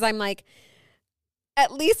 Because I'm like,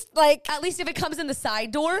 at least if it comes in the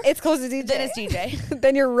side door, it's close to DJ. Then it's DJ.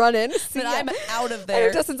 Then you're running. Then I'm out of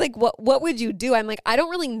there. Justin's like, what would you do? I'm like, I don't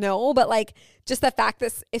really know, but like just the fact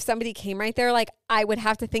that if somebody came right there, like I would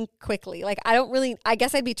have to think quickly. Like I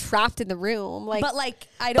guess I'd be trapped in the room. Like, but like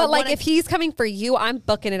I don't. But like if he's coming for you, I'm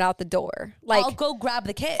booking it out the door. Like I'll go grab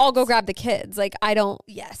the kids. I'll go grab the kids. Like I don't.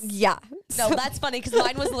 Yes. Yeah. No, that's funny because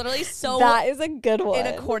mine was literally so. That is a good one. In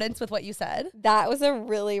accordance with what you said. That was a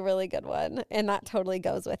really, really good one, and that totally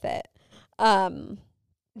goes with it. Do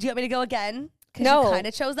you want me to go again? No. You kind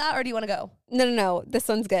of chose that, or do you want to go? No. This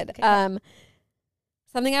one's good. Okay.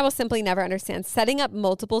 Something I will simply never understand: setting up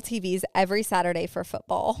multiple TVs every Saturday for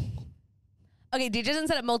football. Okay, DJ doesn't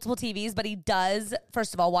set up multiple TVs, but he does.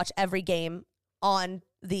 First of all, watch every game on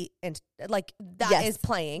the is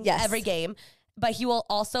playing every game. But he will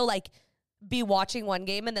also be watching one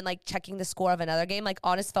game and then checking the score of another game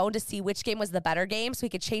on his phone to see which game was the better game, so he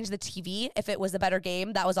could change the TV if it was the better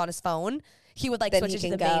game that was on his phone. He would switch it to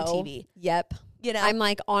the main TV. Yep. You know, I'm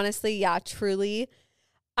honestly, yeah, truly.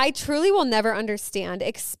 I truly will never understand,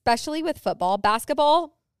 especially with football.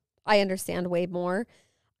 Basketball, I understand way more.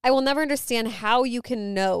 I will never understand how you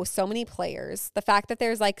can know so many players. The fact that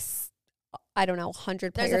there's I don't know,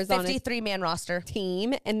 100 players on a 53-man roster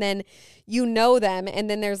team, and then you know them, and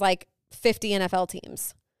then there's 50 NFL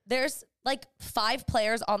teams. There's 5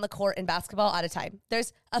 players on the court in basketball at a time.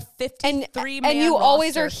 There's a 53-man and you roster.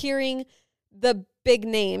 always are hearing the big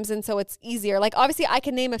names, and so it's easier. Obviously, I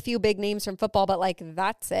can name a few big names from football, but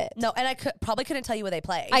that's it. No, and I probably couldn't tell you who they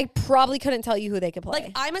play. I probably couldn't tell you who they could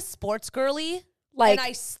play. I'm a sports girly, and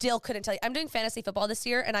I still couldn't tell you. I'm doing fantasy football this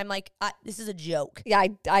year, and I'm this is a joke. Yeah,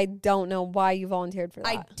 I don't know why you volunteered for that.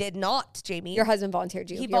 I did not, Jamie. Your husband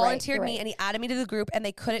volunteered you. He volunteered me, and he added me to the group, and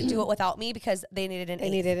they couldn't do it without me because they needed an 8th. They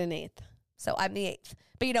needed an 8th. So I'm the 8th.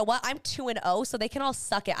 But you know what? I'm 2-0, so they can all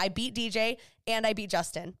suck it. I beat DJ, and I beat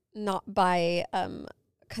Justin. Not by,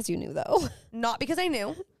 because you knew, though. Not because I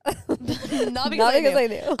knew. Not because I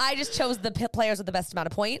knew. I just chose the players with the best amount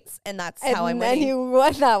of points, and that's how I'm winning. And you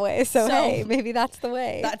went that way, so hey, maybe that's the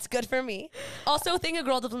way. That's good for me. Also, a thing a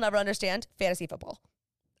girl will never understand, fantasy football.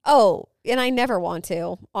 Oh, and I never want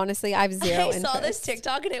to. Honestly, I have zero interest. I saw this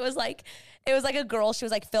TikTok, and it was a girl. She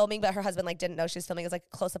was filming, but her husband didn't know she was filming. It was a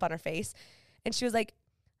close up on her face, and she was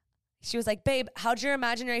like, babe, how'd your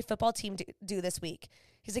imaginary football team do this week?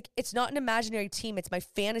 He's like, it's not an imaginary team. It's my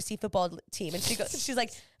fantasy football team. And she's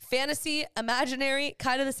like, fantasy, imaginary,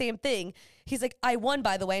 kind of the same thing. He's like, I won,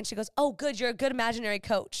 by the way. And she goes, oh, good. You're a good imaginary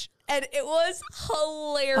coach. And it was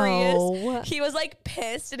hilarious. Oh. He was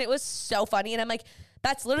pissed, and it was so funny. And I'm like,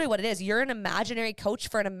 that's literally what it is. You're an imaginary coach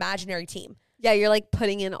for an imaginary team. Yeah, you're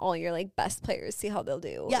putting in all your best players, see how they'll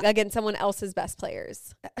do against someone else's best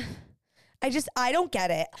players. I don't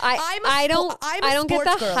get it. I don't get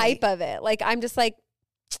the girly hype of it. I'm just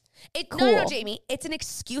cool. No, Jamie. It's an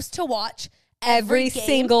excuse to watch every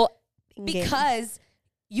single game because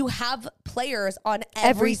you have players on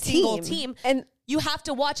every single team, and you have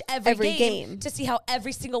to watch every game to see how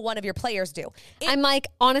every single one of your players do. I'm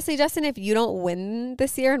honestly, Justin, if you don't win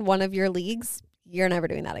this year in one of your leagues, you're never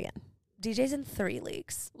doing that again. DJ's in 3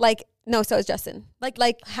 leagues. No, so is Justin.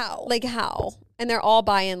 How? How? And they're all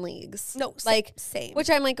buy-in leagues. No, same. Which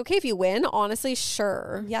I'm okay, if you win, honestly,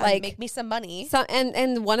 sure. Yeah, make me some money. So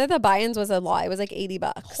and one of the buy-ins was a lot. It was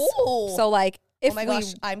 $80. Oh. So if oh my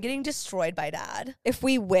gosh, I'm getting destroyed by Dad. If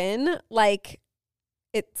we win,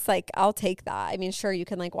 it's I'll take that. I mean, sure, you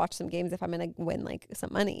can watch some games if I'm gonna win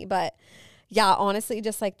some money, but yeah, honestly,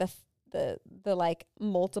 just the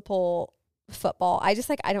multiple football. I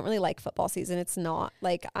just I don't really like football season. It's not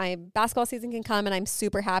basketball season can come and I'm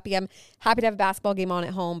super happy. I'm happy to have a basketball game on at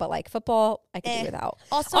home, but football I can do without.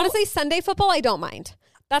 Also, honestly, Sunday football I don't mind.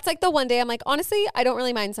 That's the one day I'm honestly, I don't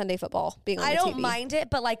really mind Sunday football being on the TV. I don't mind it,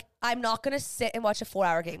 but I'm not gonna sit and watch a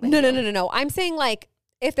 4-hour game. No. I'm saying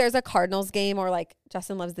if there's a Cardinals game or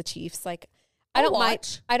Justin loves the Chiefs, I don't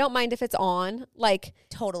mind. I don't mind if it's on.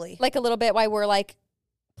 Totally. A little bit while we're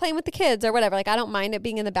playing with the kids or whatever. I don't mind it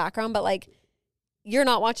being in the background, but you're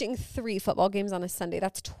not watching 3 football games on a Sunday.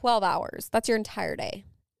 That's 12 hours. That's your entire day.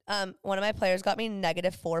 One of my players got me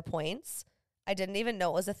 -4 points. I didn't even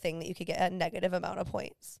know it was a thing that you could get a negative amount of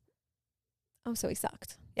points. Oh, so he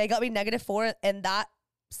sucked. Yeah, he got me -4, and that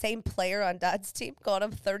same player on Dad's team got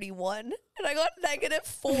him 31, and I got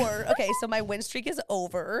 -4. Okay, so my win streak is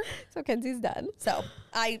over. So Kenzie's done. So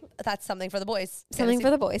that's something for the boys. Something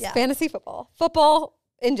for the boys. Yeah. Fantasy football. Football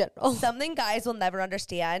in general. Something guys will never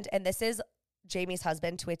understand, and this is Jamie's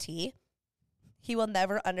husband to a T. he will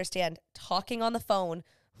never understand talking on the phone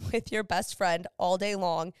with your best friend all day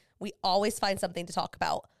long. We always find something to talk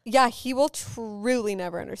about. Yeah, he will truly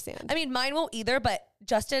never understand. I mean, mine won't either, but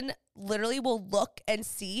Justin literally will look and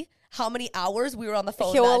see how many hours we were on the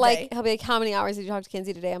phone He'll that day. He'll be like, how many hours did you talk to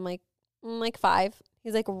Kenzie today? I'm like, 5.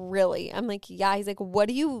 He's like, really? I'm like, yeah. He's like, what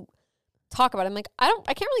do you talk about? I'm like, I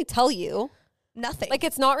can't really tell you. Nothing. Like,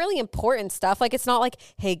 it's not really important stuff. Like, it's not like,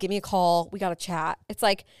 hey, give me a call. We got to chat. It's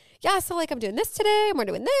like, yeah, so like I'm doing this today and we're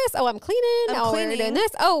doing this. Oh, I'm cleaning. We're doing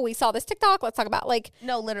this. Oh, we saw this TikTok. Let's talk about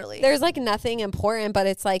No, literally. There's like nothing important, but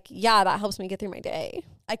it's like, yeah, that helps me get through my day.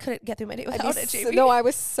 I couldn't get through my day without it, Jamie. No, I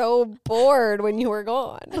was so bored when you were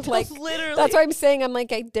gone. Like literally. That's what I'm saying. I'm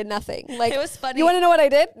like, I did nothing. Like, it was funny. You want to know what I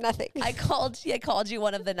did? Nothing. I called you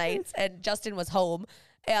one of the nights and Justin was home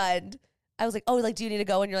and I was like, oh, like, do you need to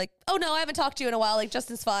go? And you're like, oh, no, I haven't talked to you in a while. Like,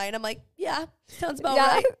 Justin's fine. I'm like, yeah, sounds about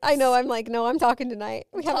right. I know. I'm like, no, I'm talking tonight.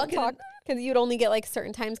 We haven't talked. Because you'd only get like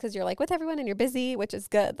certain times because you're like with everyone and you're busy, which is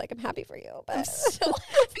good. Like, I'm happy for you. But I'm so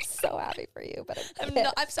happy. So happy for you. But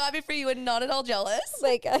I'm so happy for you and not at all jealous.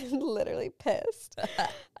 Like, I'm literally pissed.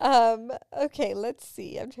 Okay, let's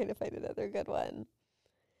see. I'm trying to find another good one.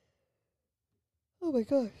 Oh my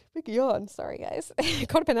gosh, big yawn. Sorry, guys.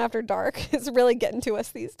 Codependent After Dark is really getting to us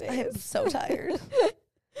these days. I'm so tired.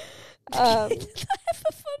 I have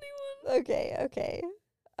a funny one. Okay.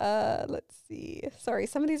 Let's see. Sorry,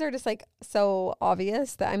 some of these are just like so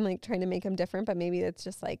obvious that I'm like trying to make them different, but maybe it's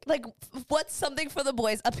just like what's something for the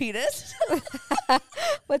boys? A penis.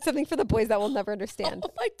 What's something for the boys that we'll never understand?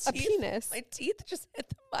 Oh, my teeth. A penis. My teeth just hit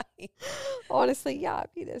the mic. Honestly, yeah,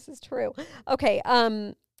 penis is true. Okay,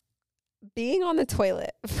 being on the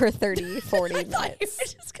toilet for 30, 40 minutes. I thought you were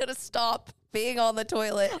just gonna stop being on the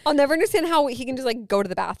toilet. I'll never understand how he can just like go to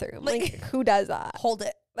the bathroom. Like who does that? Hold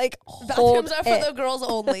it. Like bathrooms are for the girls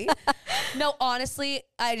only. No, honestly,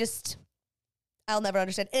 I'll never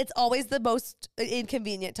understand. It's always the most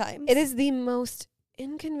inconvenient times. It is the most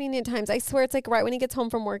inconvenient times. I swear it's like right when he gets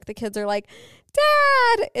home from work, the kids are like,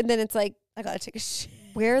 Dad! And then it's like, I gotta take a shit.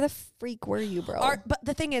 Where the freak were you, bro? But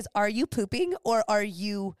the thing is, are you pooping or are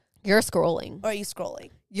you... You're scrolling. Or are you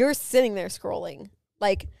scrolling? You're sitting there scrolling.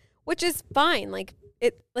 Like, which is fine. Like,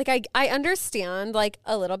 I understand, like,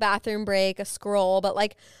 a little bathroom break, a scroll, but,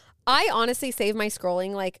 like, I honestly save my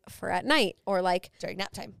scrolling, like, for at night or, like... During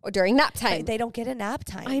nap time. Or during nap time. They don't get a nap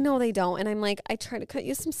time. I know they don't. And I'm, like, I try to cut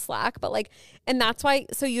you some slack, but, like... And that's why...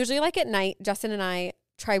 So, usually, like, at night, Justin and I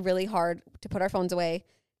try really hard to put our phones away.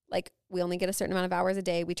 Like, we only get a certain amount of hours a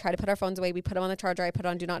day. We try to put our phones away. We put them on the charger. I put it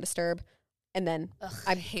on Do Not Disturb. And then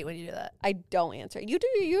I hate when you do that. I don't answer. You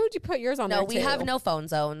put yours on there too. No, we have no phone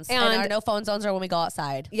zones. And our no phone zones are when we go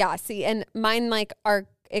outside. Yeah, see, and mine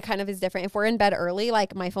it kind of is different. If we're in bed early,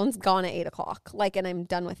 like my phone's gone at 8:00, like, and I'm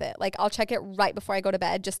done with it. Like I'll check it right before I go to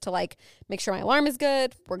bed just to like make sure my alarm is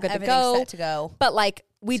good. We're good to go. Everything's set to go. But like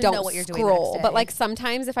we don't know what you're doing scroll. the next day. But like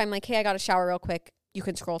sometimes if I'm like, hey, I got to shower real quick, you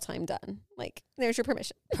can scroll time done. Like there's your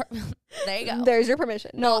permission. There you go. There's your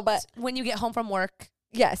permission. No, but when you get home from work.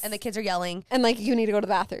 Yes. And the kids are yelling. And like, you need to go to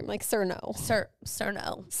the bathroom. Like, sir, no. Sir,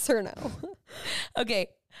 no. Sir, no. Okay.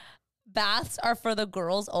 Baths are for the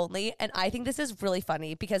girls only. And I think this is really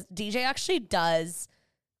funny because DJ actually does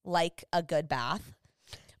like a good bath.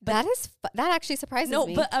 But that actually surprises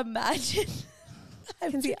me. No, but imagine.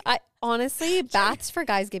 I honestly, baths for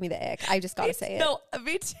guys give me the ick. I just got to say it. No,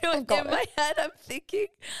 me too. In my head, I'm thinking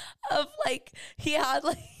of like, he had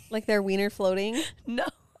like. Like their wiener floating? No.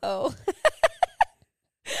 Oh.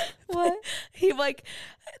 What? He like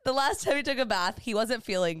the last time he took a bath, he wasn't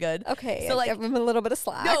feeling good. Okay, so like give him a little bit of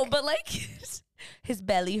slack. No, but like his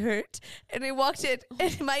belly hurt, and he walked in,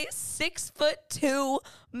 and my 6'2"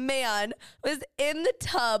 man was in the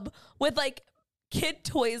tub with like kid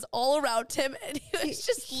toys all around him, and he was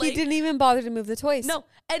just he didn't even bother to move the toys. No,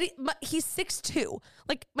 and he's 6'2".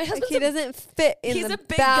 Like my husband, he doesn't fit in. He's the a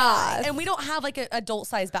big bath. guy, and we don't have like an adult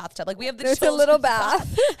sized bathtub. Like we have the There's a little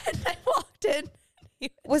bath. And I walked in.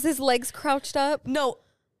 Was his legs crouched up? No,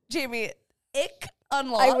 Jamie, ick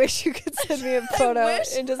unlocked. I wish you could send me a photo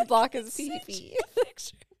and just block his pee-pee.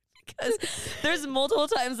 Because there's multiple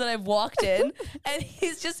times that I've walked in and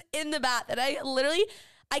he's just in the bath and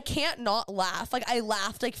I can't not laugh. Like I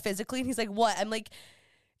laughed like physically and he's like, what? I'm like,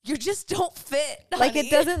 you just don't fit, honey. Like it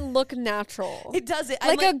doesn't look natural. It doesn't.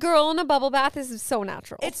 Like a girl in a bubble bath is so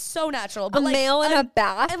natural. It's so natural. But a male in a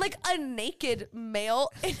bath? And like a naked male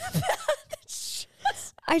in a bath.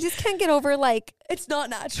 I just can't get over like it's not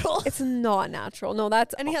natural. It's not natural. No,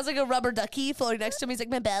 and he has like a rubber ducky floating next to him. He's like,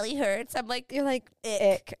 my belly hurts. I'm like, you're like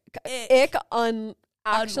ick.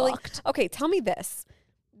 Actually, unlocked. Okay, tell me this.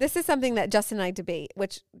 This is something that Justin and I debate,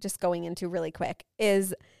 which just going into really quick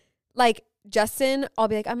is like Justin, I'll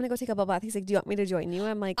be like, I'm going to go take a bubble bath. He's like, do you want me to join you?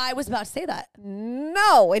 I'm like, I was about to say that.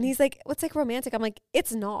 No. And he's like, what's like romantic? I'm like,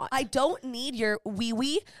 it's not. I don't need your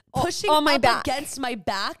wee pushing on my up back against my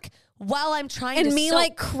back while I'm trying and to me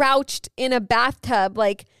like crouched in a bathtub.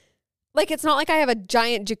 Like it's not like I have a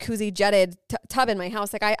giant jacuzzi jetted tub in my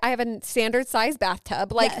house. Like I have a standard size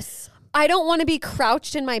bathtub. Like I don't want to be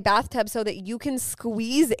crouched in my bathtub so that you can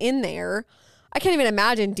squeeze in there. I can't even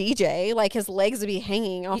imagine DJ, like his legs would be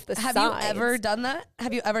hanging off the sides. Have you ever done that?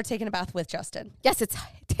 Have you ever taken a bath with Justin? Yes, it's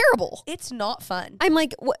terrible. It's not fun. I'm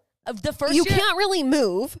like, what? The first you can't really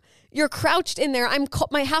move. You're crouched in there. I'm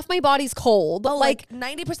half my body's cold. Oh, like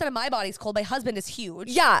 90% of my body's cold. My husband is huge.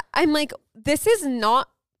 Yeah, I'm like, this is not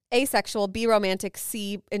asexual. B, romantic.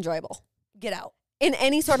 C, enjoyable. Get out. In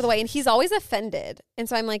any sort of the way. And he's always offended. And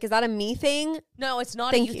so I'm like, is that a me thing? No, it's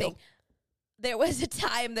not a you thing. There was a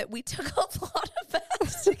time that we took a lot of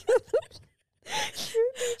baths together.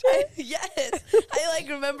 Yes. I like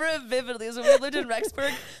remember it vividly. It was when we lived in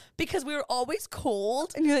Rexburg because we were always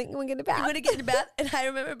cold. And you're like, you want to get in a bath? You want to get in a bath? And I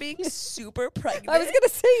remember being super pregnant. I was going to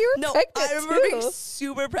say you were pregnant. I remember being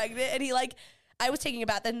super pregnant. And I was taking a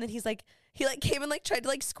bath and then he came and tried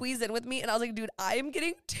to squeeze in with me. And I was like, dude, I am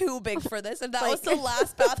getting too big for this. And that was the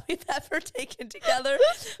last bath we've ever taken together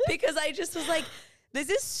because I just was like, this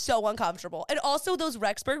is so uncomfortable. And also those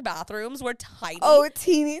Rexburg bathrooms were tiny. Oh,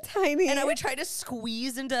 teeny tiny. And I would try to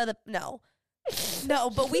squeeze into the no,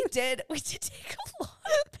 but we did take a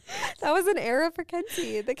lot. That was an era for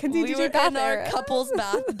Kenzie. The Kenzie we DJ were bath in era. Our couples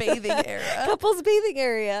bath bathing era. Couples bathing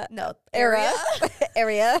area. No, area.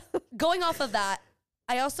 Area. Going off of that,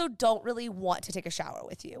 I also don't really want to take a shower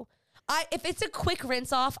with you. If it's a quick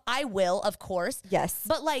rinse off, I will, of course. Yes.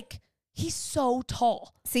 But he's so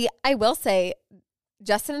tall. See, I will say,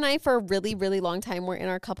 Justin and I, for a really, really long time, were in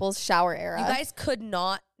our couples shower era. You guys could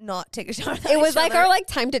not take a shower. It was our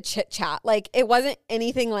time to chit chat. It wasn't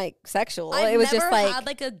anything sexual. It was just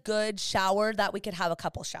had a good shower that we could have a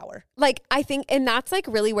couple shower. I think, and that's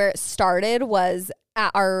really where it started was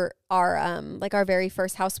at our very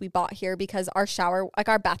first house we bought here because our shower,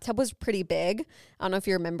 our bathtub was pretty big. I don't know if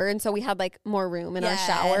you remember, and so we had more room in our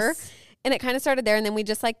shower. And it kind of started there, and then we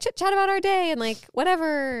just chit chat about our day and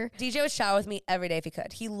whatever. DJ would shower with me every day if he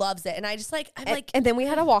could. He loves it, and I just and then we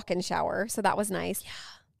had a walk-in shower, so that was nice. Yeah,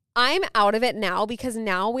 I'm out of it now because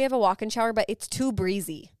now we have a walk-in shower, but it's too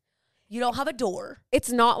breezy. You don't have a door.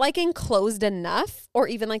 It's not enclosed enough, or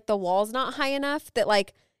even the wall's not high enough that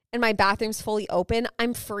and my bathroom's fully open.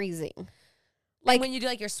 I'm freezing. When you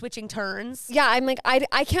do your switching turns. Yeah, I'm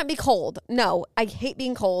I can't be cold. No, I hate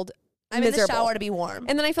being cold. I'm miserable. In the shower to be warm.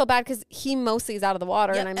 And then I feel bad because he mostly is out of the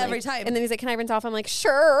water. Yep, and I'm every time. And then he's like, can I rinse off? I'm like,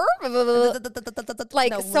 sure. No,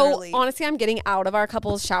 so honestly, I'm getting out of our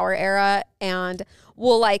couples shower era and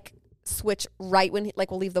we'll switch right when,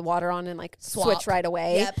 we'll leave the water on and switch right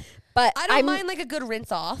away. Yep. But I don't mind a good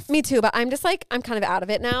rinse off. Me too. But I'm just I'm kind of out of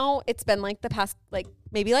it now. It's been the past,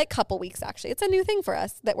 maybe couple weeks actually. It's a new thing for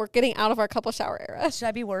us that we're getting out of our couple shower era. Should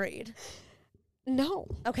I be worried? No.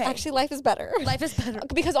 Okay. Actually, life is better. Life is better.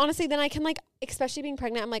 Because honestly, then I can especially being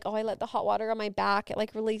pregnant, I'm I let the hot water on my back. It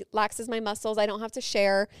really relaxes my muscles. I don't have to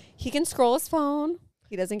share. He can scroll his phone.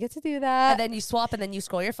 He doesn't get to do that. And then you swap and then you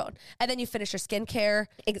scroll your phone. And then you finish your skincare.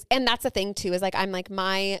 And that's the thing too, is I'm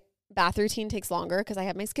my bath routine takes longer because I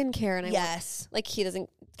have my skincare and he doesn't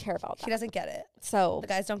care about that. He doesn't get it. So the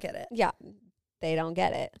guys don't get it. Yeah. They don't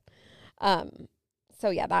get it. So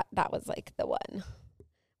yeah, that was the one.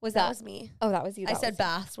 That was me. Oh, that was you. I said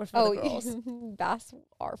baths were for the girls. Baths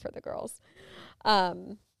are for the girls.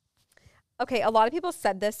 Okay, a lot of people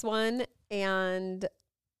said this one, and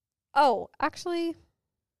actually,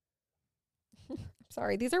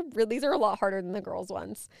 sorry, these are a lot harder than the girls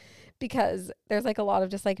ones because there's a lot of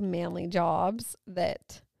just manly jobs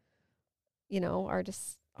that are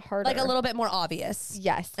just harder, a little bit more obvious.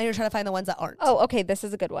 Yes, and you're trying to find the ones that aren't. Oh, okay, this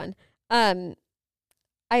is a good one.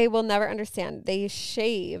 I will never understand. They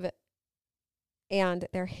shave and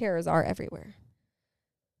their hairs are everywhere.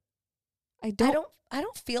 I don't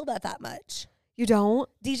feel that much. You don't?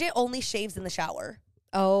 DJ only shaves in the shower.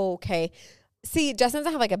 Oh, okay. See, Justin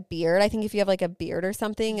doesn't have a beard. I think if you have a beard or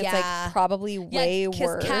something, it's probably way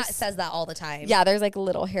worse. Kat says that all the time. Yeah, there's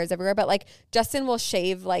little hairs everywhere. But Justin will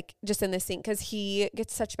shave just in the sink because he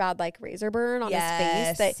gets such bad razor burn on his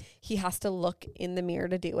face that he has to look in the mirror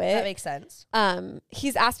to do it. That makes sense.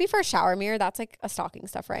 He's asked me for a shower mirror. That's a stocking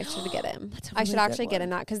stuffer. I should get him. I should actually get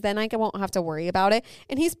him that because then I won't have to worry about it.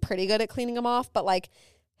 And he's pretty good at cleaning them off. But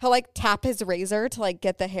he'll tap his razor to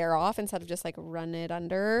get the hair off instead of just run it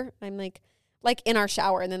under. I'm in our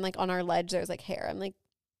shower and then on our ledge there's hair. I'm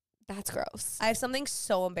That's gross. I have something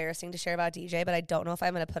so embarrassing to share about DJ, but I don't know if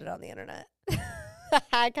I'm going to put it on the internet.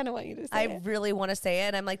 I kind of want you to say it. I really want to say it,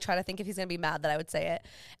 and I'm like trying to think if he's going to be mad that I would say it.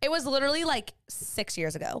 It was literally like 6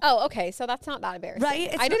 years ago. Oh, okay. So that's not that embarrassing.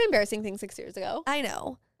 Right? I did embarrassing things 6 years ago. I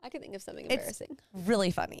know. I could think of something embarrassing. It's really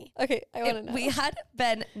funny. Okay, I want to know. We had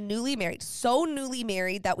been newly married, so newly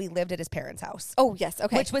married that we lived at his parents' house. Oh, yes.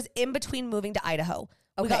 Okay. Which was in between moving to Idaho.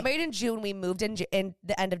 We got married in June. We moved in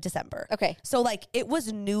the end of December. Okay. So like it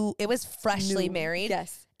was new. It was freshly married.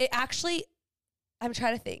 Yes. It actually, I'm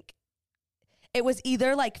trying to think. It was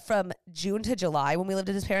either like from June to July when we lived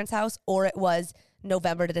at his parents' house, or it was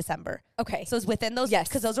November to December. Okay. So it was within those. Yes.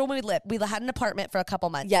 Because those were when we lived. We had an apartment for a couple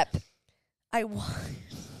months. Yep.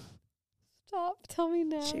 Stop. Tell me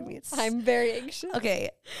now. Jamie, I'm very anxious.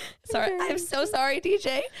 Okay. Sorry. I'm so sorry,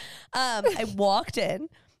 DJ. I walked in.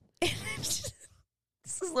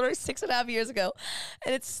 This is literally 6.5 years ago,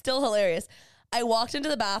 and it's still hilarious. I walked into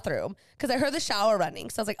the bathroom because I heard the shower running.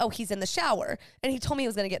 So I was like, oh, he's in the shower. And he told me he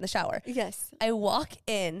was going to get in the shower. Yes. I walk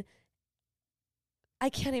in. I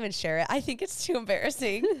can't even share it. I think it's too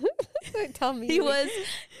embarrassing. Tell me.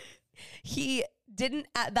 He didn't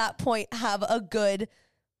at that point have a good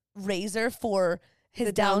razor for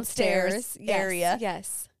his downstairs area.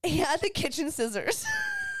 Yes. He had the kitchen scissors.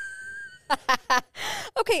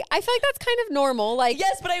 Okay, I feel like that's kind of normal. Like,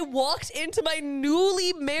 yes, but I walked into my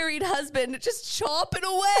newly married husband just chopping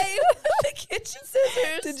away with the kitchen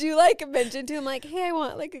scissors. Did you like mention to him like, hey, I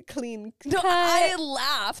want like a clean cut? No, I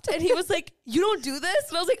laughed, and he was like, you don't do this?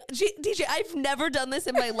 And I was like, DJ, I've never done this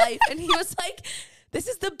in my life. And he was like, this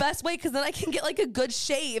is the best way because then I can get like a good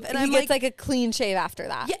shave. And he gets like a clean shave after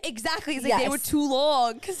that. Yeah, exactly. He's like, they were too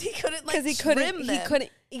long because he couldn't like trim them. He couldn't.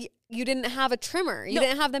 You didn't have a trimmer. You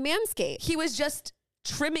didn't have the Manscaped. He was just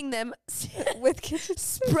trimming them with kitchen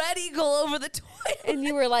spread eagle over the toilet. And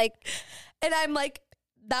you were like, and I'm like,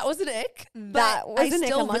 that was an ick. That was an ick. I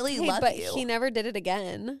still really love but you. He never did it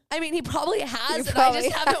again. I mean, he probably has, and I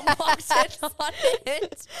just haven't walked in on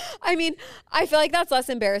it. I mean, I feel like that's less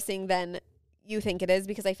embarrassing than you think it is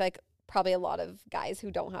because I feel like probably a lot of guys who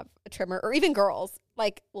don't have a trimmer or even girls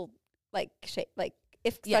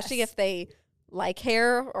especially if they like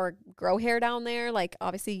hair or grow hair down there, like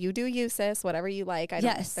obviously you do you, sis, whatever you like.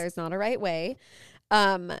 There's not a right way.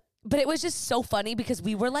 But it was just so funny because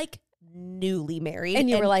we were like newly married. And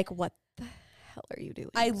you were like, what the hell are you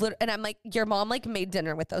doing? And I'm like, your mom like made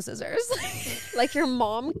dinner with those scissors. Like your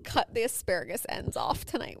mom cut the asparagus ends off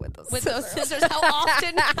tonight with those scissors. How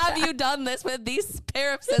often have you done this with these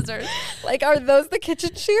pair of scissors? Like, are those the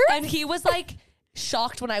kitchen shears? And he was like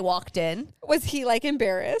shocked when I walked in. Was he like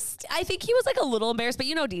embarrassed? I think he was like a little embarrassed, but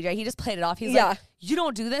you know DJ, he just played it off. He's like, you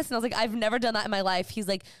don't do this? And I was like, I've never done that in my life. He's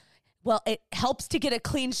like, well, it helps to get a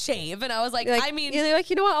clean shave. And I was like, I mean, you're like,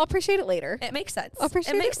 you know what? I'll appreciate it later. It makes sense. I'll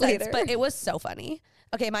appreciate it later. But it was so funny.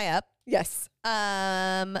 Okay, am I up? Yes.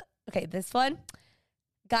 Okay, this one.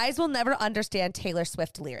 Guys will never understand Taylor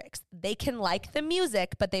Swift lyrics. They can like the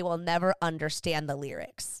music, but they will never understand the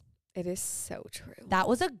lyrics. It is so true. That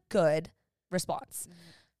was a good response.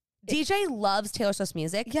 DJ loves Taylor Swift's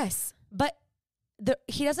music. Yes. But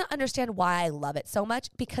he doesn't understand why I love it so much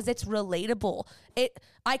because it's relatable.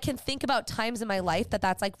 I can think about times in my life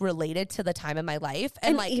that's like related to the time in my life.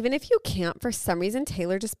 And like, even if you can't, for some reason,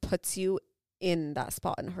 Taylor just puts you in that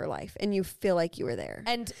spot in her life and you feel like you were there.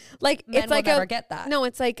 And like, men it's like never get that. No,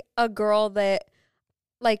 it's like a girl that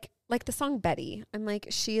like the song Betty. I'm like,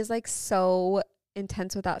 she is like so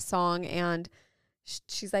intense with that song. And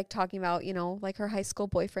she's like talking about, you know, like her high school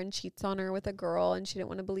boyfriend cheats on her with a girl and she didn't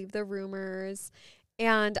want to believe the rumors.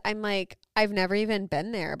 And I'm like, I've never even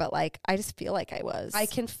been there, but like, I just feel like I was. I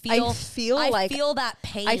feel that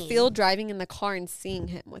pain. I feel driving in the car and seeing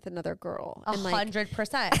him with another girl.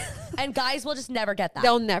 100%. And guys will just never get that.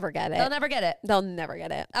 They'll never get it. They'll never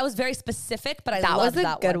get it. I was very specific, but that was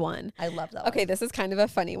a good one. I love that one. Okay, this is kind of a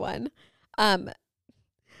funny one.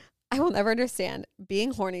 I will never understand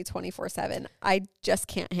being horny 24/7. I just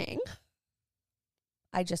can't hang.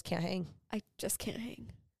 I just can't hang.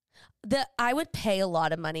 I would pay a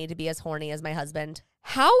lot of money to be as horny as my husband.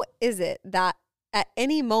 How is it that at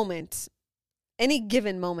any moment, any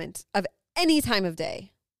given moment of any time of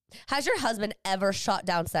day, has your husband ever shot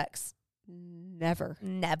down sex? Never.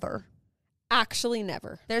 Actually,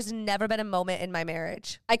 never. There's never been a moment in my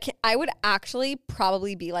marriage. I would actually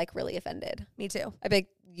probably be like really offended. Me too. I'd be like,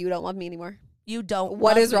 you don't love me anymore. You don't.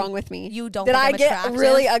 What is wrong with me? You don't. Did I get attractive?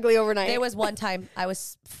 Really ugly overnight? There was one time I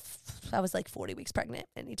was like 40 weeks pregnant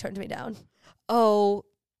and he turned me down. Oh,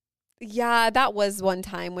 yeah, that was one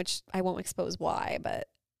time, which I won't expose why, but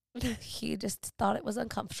he just thought it was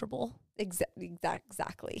uncomfortable.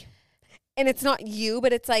 Exactly. And it's not you,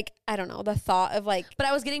 but it's like, I don't know, the thought of like. But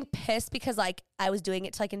I was getting pissed because like I was doing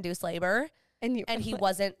it to like induce labor. And he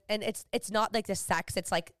wasn't, and it's not like the sex,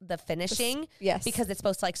 it's like the finishing. Yes. Because it's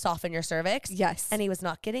supposed to like soften your cervix. Yes. And he was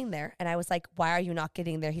not getting there. And I was like, why are you not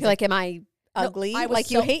getting there? He's like, am I ugly? No,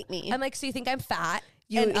 like, you hate me. I'm like, so you think I'm fat?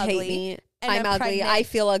 You and hate ugly, me. And I'm ugly. pregnant, I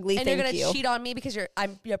feel ugly. And thank you're going to cheat on me because you're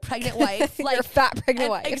a pregnant wife. Like, you're a fat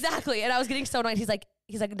pregnant wife. Exactly. And I was getting so annoyed. He's like,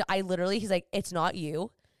 he's like, it's not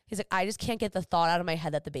you. He's like, I just can't get the thought out of my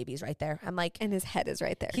head that the baby's right there. I'm like, and his head is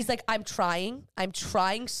right there. He's like, I'm trying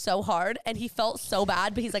so hard. And he felt so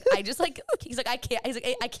bad, but he's like, I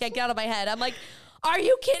can't get out of my head. I'm like, are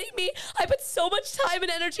you kidding me? I put so much time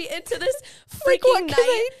and energy into this freaking what night. Can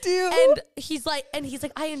I do? And he's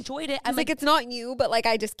like, I enjoyed it. I'm like, it's not you, but like,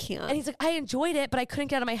 I just can't. And he's like, I enjoyed it, but I couldn't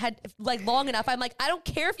get out of my head like long enough. I'm like, I don't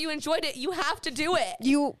care if you enjoyed it. You have to do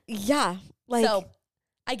it. Like, so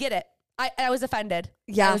I get it. I was offended.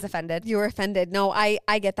 Yeah. I was offended. You were offended. No, I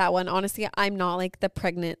get that one. Honestly, I'm not like the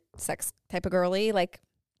pregnant sex type of girly. Like,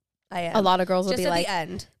 I am. A lot of girls will just be at like, the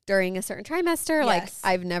end. During a certain trimester. Yes. Like,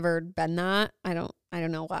 I've never been that. I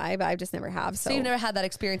don't know why, but I've just never have. So you've never had that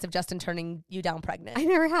experience of Justin turning you down pregnant? I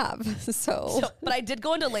never have. So but I did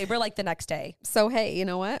go into labor like the next day. So, hey, you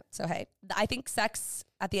know what? I think sex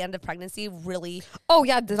at the end of pregnancy really. Oh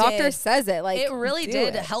yeah, the doctor says it. Like, it really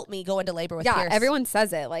did help me go into labor with Pierce. Everyone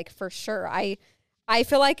says it. Like, for sure. I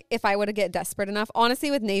feel like if I would have get desperate enough,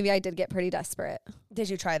 honestly, with Navy, I did get pretty desperate. Did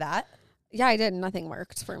you try that? Yeah, I did. Nothing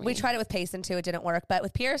worked for me. We tried it with Payson too. It didn't work, but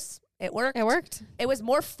with Pierce, it worked. It worked. It was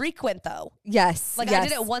more frequent though. Yes. Like I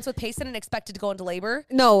did it once with Payson and expected to go into labor.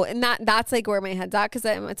 No, and that's like where my head's at because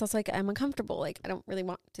it's also like I'm uncomfortable. Like I don't really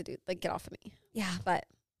want to get off of me. Yeah. But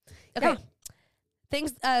okay. Yeah.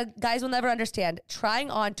 Things guys will never understand. Trying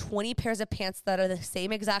on 20 pairs of pants that are the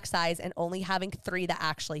same exact size and only having 3 that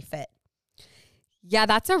actually fit. Yeah,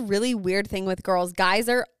 that's a really weird thing with girls. Guys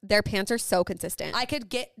their pants are so consistent. I could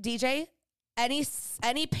get DJ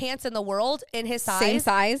any pants in the world in his size. Same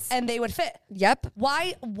size. And they would fit. Yep.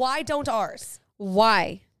 Why don't ours?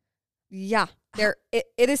 Why? Yeah. It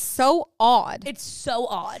is so odd. It's so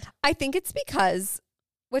odd. I think it's because,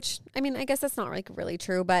 which, I mean, I guess that's not like really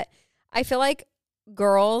true, but I feel like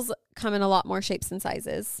girls come in a lot more shapes and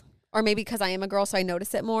sizes. Or maybe because I am a girl, so I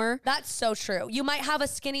notice it more. That's so true. You might have a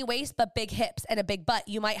skinny waist, but big hips and a big butt.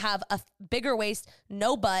 You might have a bigger waist,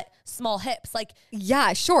 no butt, small hips. Like,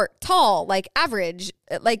 yeah, short, tall, like average.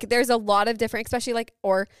 Like there's a lot of different, especially like,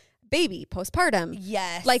 or baby, postpartum.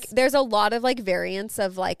 Yes. Like there's a lot of like variants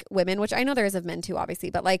of like women, which I know there is of men too, obviously.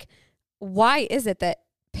 But like, why is it that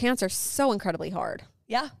pants are so incredibly hard?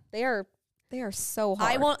 Yeah. They are so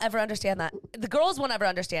hard. I won't ever understand that. The girls won't ever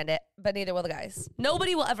understand it, but neither will the guys.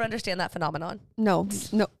 Nobody will ever understand that phenomenon. No,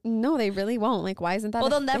 they really won't. Like, why isn't that? Well,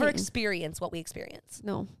 they'll never experience what we experience.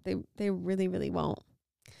 No, they really, really won't.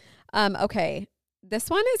 Okay. This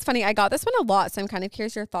one is funny. I got this one a lot, so I'm kind of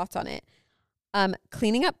curious your thoughts on it.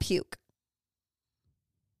 Cleaning up puke.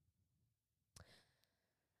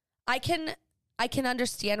 I can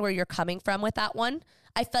understand where you're coming from with that one.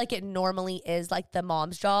 I feel like it normally is like the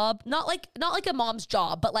mom's job. Not like a mom's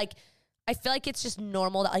job, but like I feel like it's just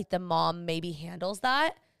normal that like the mom maybe handles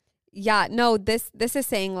that. Yeah, no, this is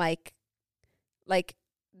saying like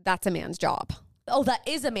that's a man's job. Oh, that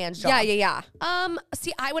is a man's job. Yeah.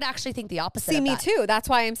 See, I would actually think the opposite. See, of me that. too. That's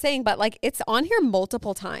why I'm saying, but like it's on here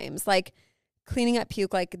multiple times. Like cleaning up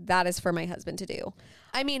puke, like that is for my husband to do.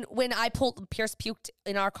 I mean, when Pierce puked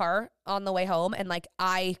in our car on the way home, and like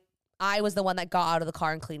I was the one that got out of the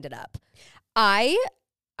car and cleaned it up. I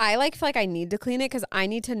like feel like I need to clean it because I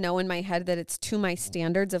need to know in my head that it's to my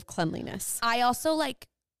standards of cleanliness. I also like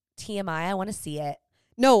TMI. I want to see it.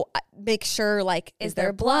 No, make sure like is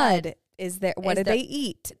there blood? Is there what did they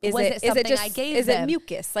eat? Is it something I gave them? Is it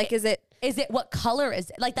mucus? Like is it what color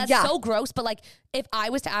is it? Like that's so gross. But like if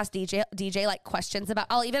I was to ask DJ like questions about,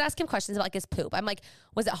 I'll even ask him questions about like his poop. I'm like,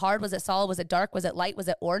 was it hard? Was it solid? Was it dark? Was it light? Was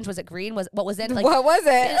it orange? Was it green? What was it? Like, what was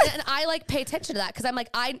it? And I like pay attention to that because I'm like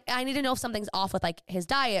I need to know if something's off with like his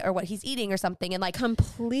diet or what he's eating or something. And like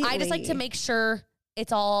completely, I just like to make sure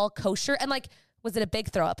it's all kosher. And like, was it a big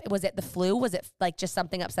throw up? Was it the flu? Was it like just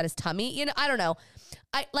something upset his tummy? You know, I don't know.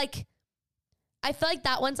 I feel like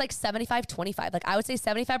that one's like 75-25. Like I would say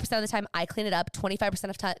 75% of the time I clean it up. 25%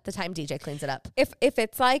 of the time DJ cleans it up. If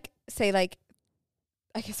it's like, say like,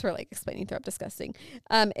 I guess we're like explaining throw up disgusting.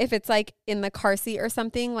 If it's like in the car seat or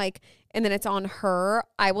something like, and then it's on her,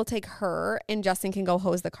 I will take her and Justin can go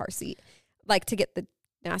hose the car seat like to get the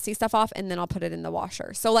nasty stuff off. And then I'll put it in the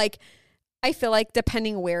washer. So like, I feel like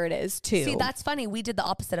depending where it is too. See, that's funny. We did the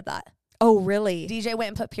opposite of that. Oh, really? DJ went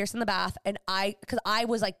and put Pierce in the bath, and because I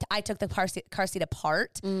was like, I took the car seat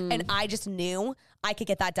apart, and I just knew I could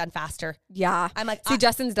get that done faster. Yeah. I'm like, see,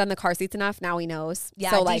 Justin's done the car seats enough. Now he knows.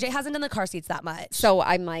 Yeah, so, DJ hasn't done the car seats that much. So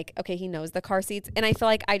I'm like, okay, he knows the car seats. And I feel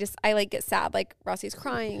like I like get sad. Like Rossi's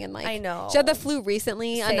crying and like, I know. She had the flu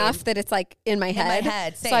recently enough that it's like in my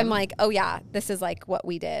head. Same. So I'm like, oh yeah, this is like what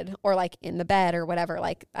we did, or like in the bed or whatever.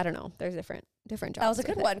 Like, I don't know. There's different jobs. That was a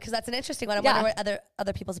good one because that's an interesting one. I wonder what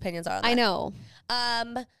other people's opinions are on that. I know.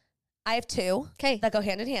 I have two that go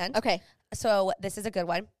hand in hand. Okay. So this is a good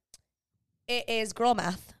one. It is girl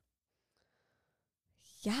math.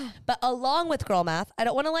 Yeah. But along with girl math, I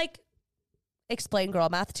don't want to like explain girl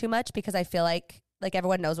math too much because I feel like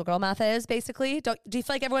everyone knows what girl math is basically. Do you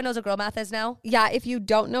feel like everyone knows what girl math is now? Yeah. If you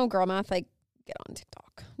don't know girl math, like get on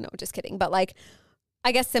TikTok. No, just kidding. But like,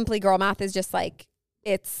 I guess simply girl math is just like,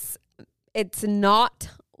 it's not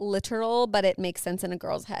literal, but it makes sense in a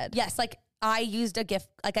girl's head. Yes. Like I used a gift,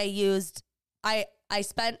 like I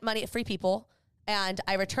spent money at Free People and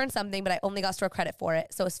I returned something, but I only got store credit for it.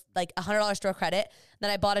 So it's like $100 store credit. Then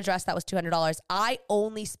I bought a dress that was $200. I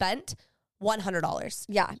only spent $100.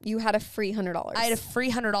 Yeah. You had a free $100. I had a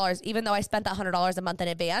free $100, even though I spent that $100 a month in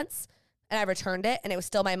advance and I returned it and it was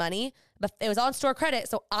still my money, but it was on store credit.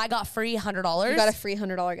 So I got free $100. You got a free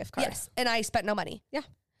 $100 gift card. Yes. And I spent no money. Yeah.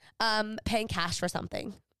 Paying cash for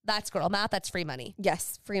something. That's girl math. That's free money.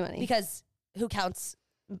 Yes. Free money. Because who counts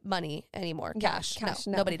money anymore? Cash. No,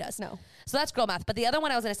 nobody does. No. So that's girl math. But the other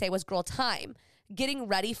one I was going to say was girl time. Getting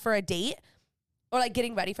ready for a date or like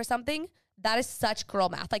getting ready for something. That is such girl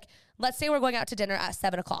math. Like, let's say we're going out to dinner at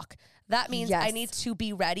 7:00. That means I need to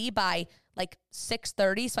be ready by like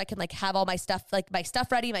 6:30 so I can like have all my stuff, like my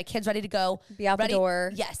stuff ready, my kids ready to go. Be out ready. The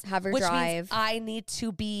door. Yes. Have her Which drive. means I need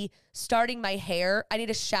to be starting my hair. I need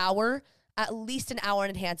to shower at least an hour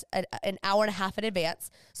and a half in advance.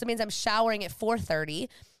 So it means I'm showering at 4:30.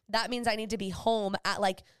 That means I need to be home at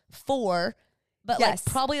like 4, but like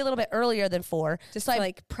probably a little bit earlier than 4. Just so to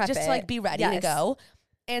like prep just it. to like be ready to go.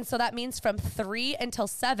 And so that means from 3 until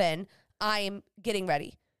 7, I'm getting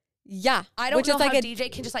ready. Yeah. I don't know how a DJ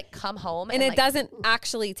can just like come home. And it like, doesn't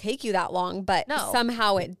actually take you that long, but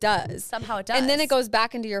somehow it does. Somehow it does. And then it goes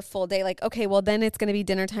back into your full day. Like, okay, well then it's going to be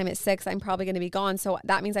dinner time at 6. I'm probably going to be gone. So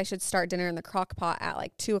that means I should start dinner in the crock pot at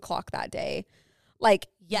like 2:00 that day. Like,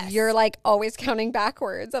 you're like always counting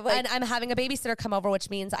backwards of like. And I'm having a babysitter come over, which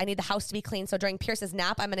means I need the house to be clean. So during Pierce's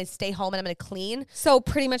nap, I'm going to stay home and I'm going to clean. So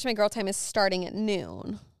pretty much my girl time is starting at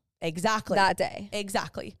noon. Exactly. That day.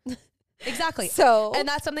 Exactly. Exactly. So, and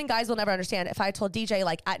that's something guys will never understand. If I told DJ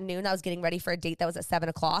like at noon I was getting ready for a date that was at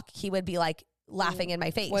 7:00, he would be like laughing in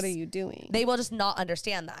my face. What are you doing? They will just not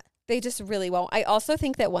understand that. They just really won't. I also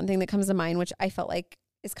think that one thing that comes to mind, which I felt like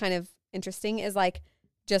is kind of interesting, is like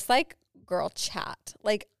just like girl chat.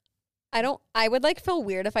 Like I would like feel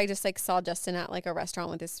weird if I just like saw Justin at like a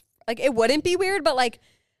restaurant with this. Like it wouldn't be weird, but like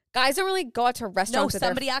guys don't really go out to restaurants with their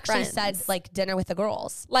somebody actually friends. said like dinner with the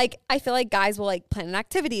girls. Like I feel like guys will like plan an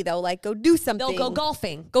activity. They'll like go do something. They'll go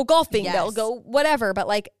golfing. Yes. They'll go whatever. But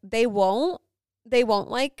like they won't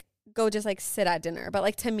like go just like sit at dinner. But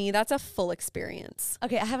like to me, that's a full experience.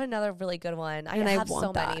 Okay, I have another really good one. I have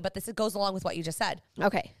so many, but this goes along with what you just said.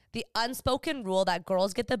 Okay. The unspoken rule that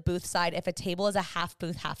girls get the booth side if a table is a half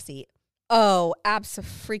booth, half seat. Oh,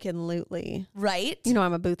 abso-freaking-lutely. Right? You know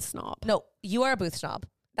I'm a booth snob. No, you are a booth snob.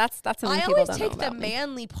 That's something I people always don't know take the about me.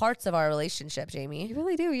 manly parts of our relationship, Jamie. You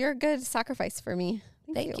really do. You're a good sacrifice for me.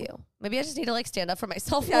 Thank you. Maybe I just need to like stand up for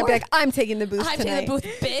myself. Yeah, I'd be like, I'm taking the booth I'm tonight. taking the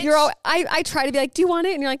booth, bitch. I try to be like, do you want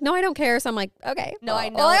it? And you're like, no, I don't care. So I'm like, okay. No, I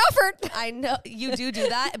know. Well, I offered. I know you do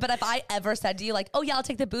that. But if I ever said to you like, oh yeah, I'll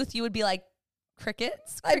take the booth, you would be like,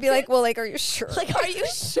 crickets? I'd be like, well, like, are you sure? Like, are you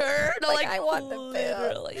sure? No, like I want the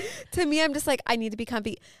literally. To me, I'm just like, I need to be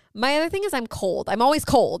comfy. My other thing is I'm cold. I'm always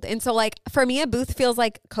cold. And so like for me, a booth feels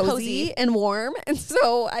like cozy and warm. And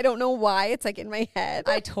so I don't know why it's like in my head.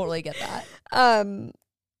 I totally get that.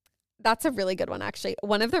 That's a really good one, actually.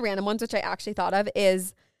 One of the random ones, which I actually thought of,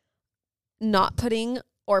 is not putting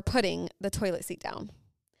the toilet seat down.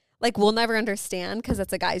 Like, we'll never understand because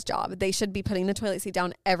it's a guy's job. They should be putting the toilet seat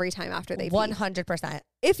down every time after they pee. 100%.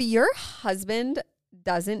 If your husband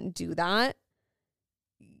doesn't do that,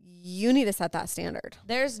 you need to set that standard.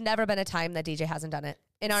 There's never been a time that DJ hasn't done it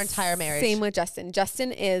in our entire marriage. Same with Justin.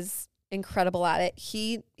 Justin is incredible at it.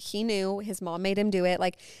 He knew his mom made him do it.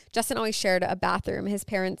 Like, Justin always shared a bathroom. His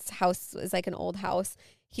parents' house is like an old house.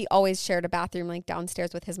 He always shared a bathroom like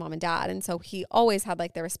downstairs with his mom and dad. And so he always had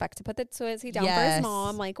like the respect to put the toilet seat down for his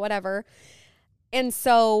mom, like whatever. And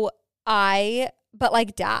so but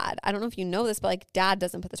like dad, I don't know if you know this, but like dad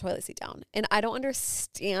doesn't put the toilet seat down. And I don't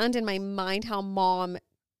understand in my mind how mom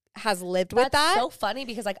has lived with that. That's so funny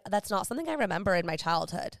because like that's not something I remember in my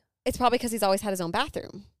childhood. It's probably because he's always had his own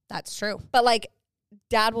bathroom. That's true. But like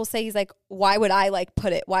dad will say, he's like, why would I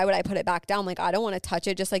put it back down? Like, I don't want to touch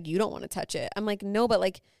it just like you don't want to touch it. I'm like, no, but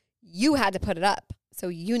like you had to put it up. So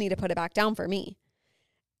you need to put it back down for me.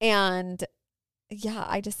 And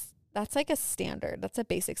yeah, that's like a standard. That's a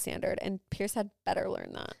basic standard. And Pierce had better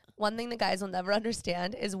learn that. One thing the guys will never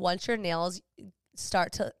understand is once your nails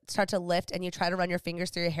start to lift and you try to run your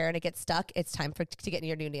fingers through your hair and it gets stuck, it's time to get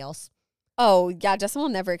your new nails. Oh, yeah. Justin will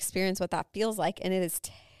never experience what that feels like. And it is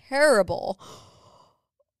terrible.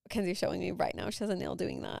 Kenzie's showing me right now. She has a nail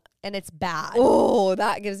doing that. And it's bad. Oh,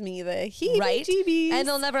 that gives me the heebie-jeebies. And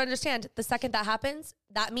they'll never understand. The second that happens,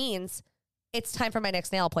 that means it's time for my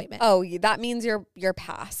next nail appointment. Oh, that means you're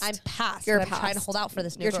past. I'm past. You're past. I'm trying to hold out for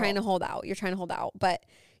this new You're girl. trying to hold out. You're trying to hold out. But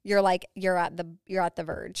you're at the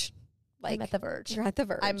verge. Like, I'm at the verge. You're at the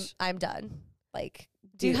verge. I'm done. Like,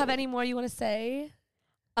 do you have any more you want to say?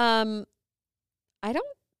 I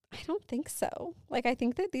don't think so. Like, I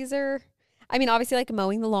think that these are, I mean, obviously like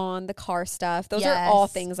mowing the lawn, the car stuff. Those are all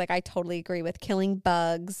things like I totally agree with. Killing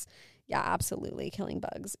bugs. Yeah, absolutely. Killing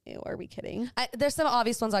bugs. Ew, are we kidding? There's some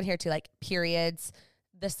obvious ones on here too, like periods,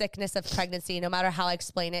 the sickness of pregnancy. No matter how I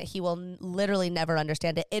explain it, he will literally never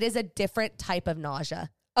understand it. It is a different type of nausea.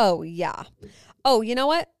 Oh, yeah. Oh, you know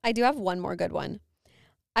what? I do have one more good one.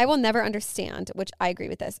 I will never understand, which I agree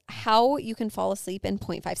with this, how you can fall asleep in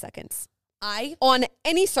 0.5 seconds. On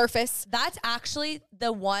any surface. That's actually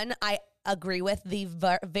the one I agree with the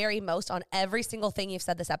very most on every single thing you've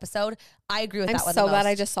said this episode. I agree with that one. I'm so glad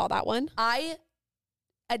I just saw that one. I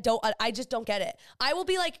just don't get it. I will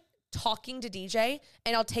be like talking to DJ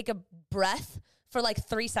and I'll take a breath for like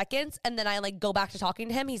 3 seconds and then I like go back to talking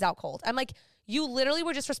to him. He's out cold. I'm like, you literally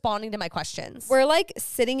were just responding to my questions. We're like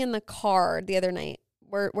sitting in the car the other night.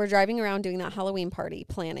 We're driving around doing that Halloween party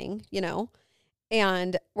planning, you know,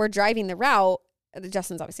 and we're driving the route.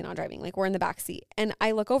 Justin's obviously not driving. Like, we're in the back seat. And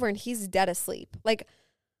I look over and he's dead asleep. Like,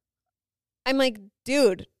 I'm like,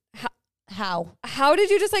 dude, how did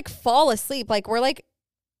you just like fall asleep? Like, we're like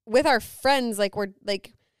with our friends, like we're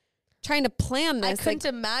like trying to plan this. I couldn't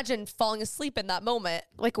imagine falling asleep in that moment.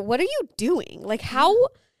 Like, what are you doing? Like, how?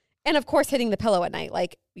 And of course, hitting the pillow at night.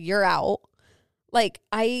 Like, you're out. Like,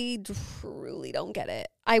 I truly don't get it.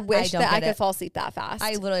 I wish that I could fall asleep that fast.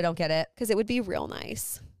 I literally don't get it. Because it would be real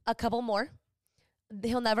nice. A couple more.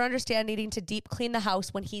 He'll never understand needing to deep clean the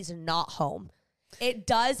house when he's not home. It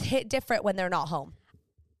does hit different when they're not home.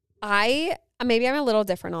 Maybe I'm a little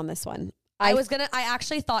different on this one. I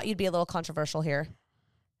actually thought you'd be a little controversial here.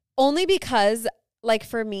 Only because, like,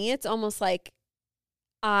 for me, it's almost like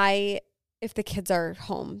if the kids are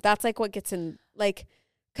home, that's like what gets in, like,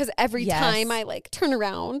 because every time I like turn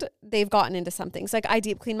around, they've gotten into something. So like I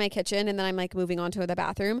deep clean my kitchen and then I'm like moving on to the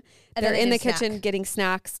bathroom. And they're in the kitchen getting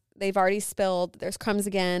snacks. They've already spilled. There's crumbs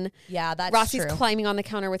again. Yeah, that's Rossi's true. climbing on the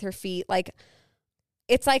counter with her feet. Like,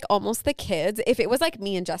 it's like almost the kids. If it was like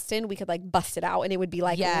me and Justin, we could like bust it out and it would be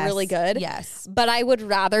like really good. Yes. But I would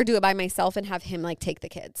rather do it by myself and have him like take the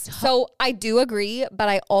kids. So I do agree. But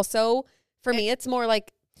I also, for me, it's more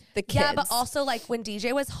like the kids. Yeah, but also like when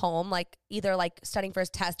DJ was home, like either like studying for his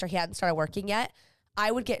test or he hadn't started working yet,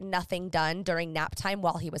 I would get nothing done during nap time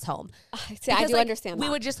while he was home. See, I do understand that. We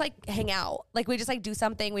would just like hang out. Like we just like do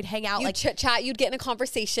something. We'd hang out. You'd like chit chat. You'd get in a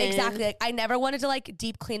conversation. Exactly. Like, I never wanted to like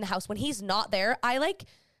deep clean the house. When he's not there, I like,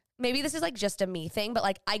 maybe this is like just a me thing, but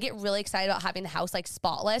like I get really excited about having the house like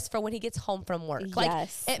spotless for when he gets home from work.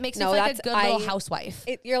 Yes. Like it makes me feel like a good little housewife.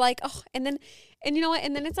 You're like, oh, and you know what?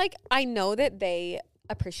 And then it's like, I know that they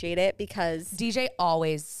appreciate it because DJ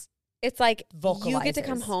always, it's like vocalizes. You get to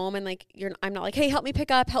come home and like I'm not like, hey, help me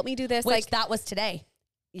pick up, help me do this. Which like that was today.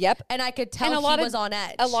 Yep. And I could tell he was on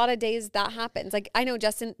edge. A lot of days that happens. Like I know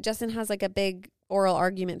Justin has like a big oral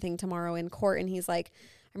argument thing tomorrow in court and he's like,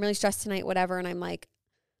 I'm really stressed tonight, whatever. And I'm like,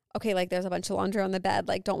 okay, like there's a bunch of laundry on the bed.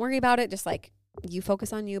 Like, don't worry about it. Just like you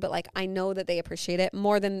focus on you. But like, I know that they appreciate it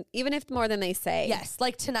more than they say. Yes.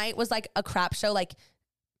 Like tonight was like a crap show. Like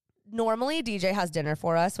normally DJ has dinner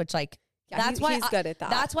for us, which like, that's why he's good at that.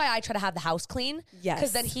 That's why I try to have the house clean. Yes.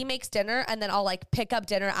 Because then he makes dinner and then I'll like pick up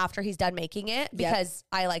dinner after he's done making it because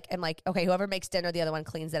I like am like, okay, whoever makes dinner, the other one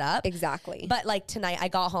cleans it up. Exactly. But like tonight I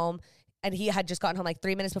got home and he had just gotten home like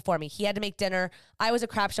 3 minutes before me. He had to make dinner. I was a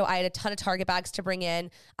crap show. I had a ton of Target bags to bring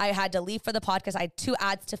in. I had to leave for the podcast. I had 2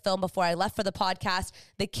 ads to film before I left for the podcast.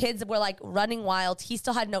 The kids were like running wild. He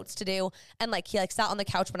still had notes to do. And like he like sat on the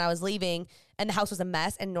couch when I was leaving and the house was a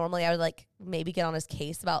mess. And normally I would like maybe get on his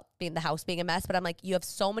case about the house being a mess. But I'm like, you have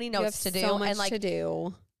so many notes to do. So much and like to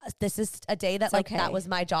do. this is a day that like that was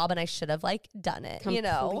my job and I should have like done it,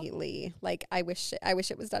 completely. Like I wish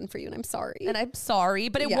it was done for you, and I'm sorry. And I'm sorry,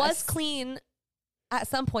 but it was clean at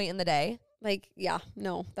some point in the day. Like, yeah,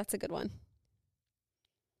 no, that's a good one.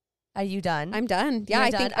 Are you done? I'm done. Yeah,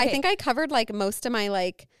 I think I covered like most of my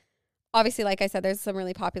like, obviously, like I said, there's some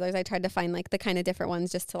really populars. I tried to find like the kind of different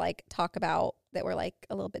ones just to like talk about that were like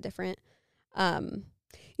a little bit different.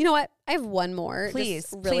 You know what? I have one more.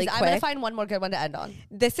 Please, really quick. I'm going to find one more good one to end on.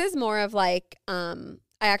 This is more of like, I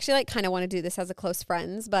actually like kind of want to do this as a close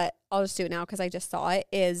friends, but I'll just do it now because I just saw it,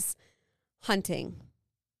 is hunting.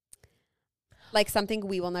 Like something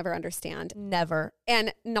we will never understand. Never.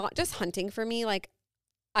 And not just hunting for me, like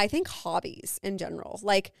I think hobbies in general.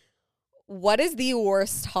 Like what is the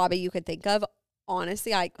worst hobby you could think of?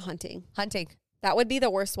 Honestly, hunting. Hunting. That would be the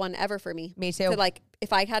worst one ever for me. Me too. To like,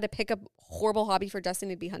 if I had to pick a horrible hobby for Justin,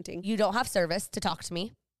 it'd be hunting. You don't have service to talk to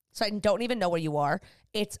me, so I don't even know where you are.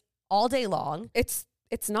 It's all day long. It's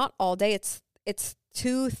not all day. It's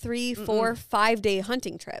 2, 3, 4, 5 day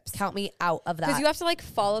hunting trips. Count me out of that. Because you have to like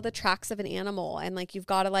follow the tracks of an animal, and like you've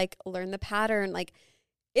got to like learn the pattern. Like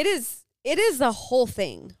it is the whole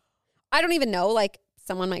thing. I don't even know. Like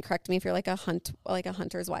someone might correct me if you're like a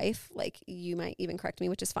hunter's wife. Like you might even correct me,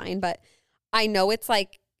 which is fine. But I know it's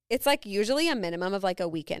like usually a minimum of like a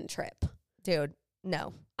weekend trip. Dude,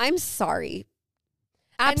 no. I'm sorry.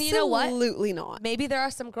 Absolutely, and you know what? Absolutely not. Maybe there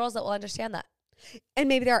are some girls that will understand that. And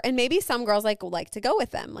maybe some girls like to go with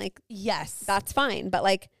them. Like, yes, that's fine. But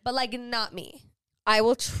like not me. I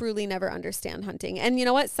will truly never understand hunting. And you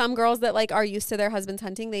know what? Some girls that like are used to their husband's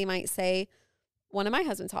hunting, they might say one of my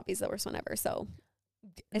husband's hobbies the worst one ever. So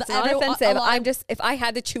it's not offensive. I'm just, if I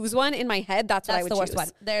had to choose one in my head, that's what I would choose. That's the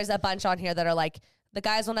worst one. There's a bunch on here that are like, the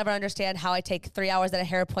guys will never understand how I take 3 hours at a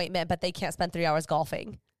hair appointment, but they can't spend 3 hours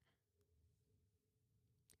golfing.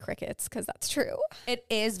 Crickets, because that's true. It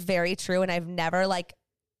is very true, and I've never like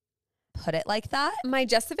put it like that. My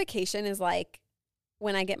justification is like,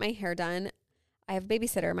 when I get my hair done, I have a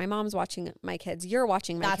babysitter. My mom's watching my kids. You're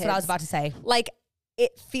watching my kids. That's what I was about to say. Like,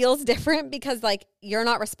 it feels different because like you're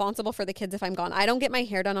not responsible for the kids if I'm gone. I don't get my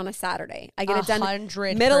hair done on a Saturday. I get it done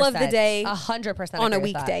middle of the day. 100% on a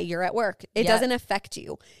weekday. You're at work. It doesn't affect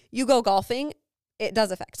you. You go golfing. It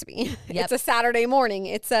does affect me. Yep. It's a Saturday morning.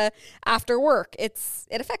 It's a after work. It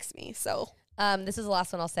affects me. So this is the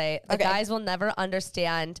last one I'll say. The guys will never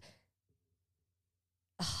understand.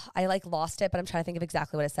 I like lost it, but I'm trying to think of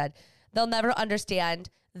exactly what it said. They'll never understand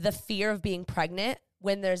the fear of being pregnant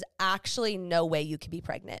when there's actually no way you could be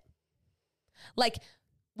pregnant. Like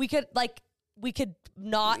we could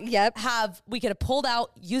not we could have pulled out,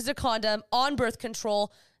 used a condom, on birth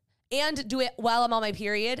control, and do it while I'm on my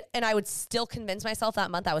period, and I would still convince myself that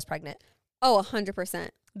month I was pregnant. Oh, 100%.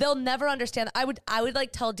 They'll never understand. I would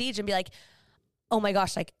like tell Deej and be like, oh my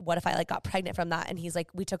gosh, like what if I like got pregnant from that? And he's like,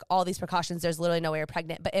 we took all these precautions. There's literally no way you're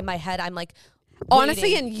pregnant. But in my head, I'm like,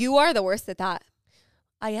 honestly, and you are the worst at that.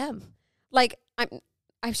 I am. Like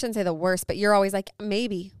I shouldn't say the worst, but you're always like,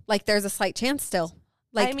 maybe. Like there's a slight chance still.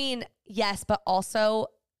 Like, I mean, yes, but also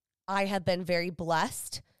I have been very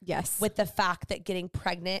blessed. Yes. With the fact that getting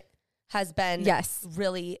pregnant has been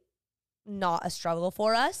really not a struggle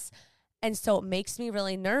for us. And so it makes me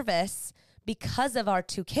really nervous because of our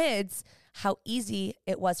 2 kids, how easy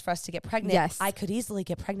it was for us to get pregnant. Yes. I could easily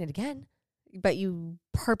get pregnant again. But you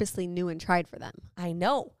purposely knew and tried for them. I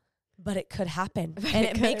know. But it could happen. And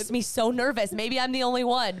it makes me so nervous. Maybe I'm the only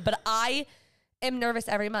one, but I am nervous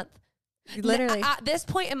every month. Literally. At this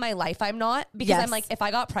point in my life, I'm not, because I'm like, if I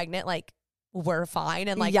got pregnant, like we're fine.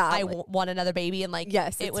 And like, I want another baby. And like,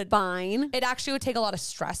 it would fine. It actually would take a lot of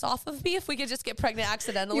stress off of me if we could just get pregnant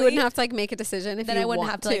accidentally. You wouldn't have to like make a decision if then you I wouldn't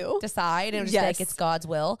have to like, decide. It would just be like, it's God's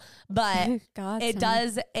will. But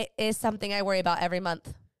it is something I worry about every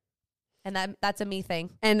month. And that's a me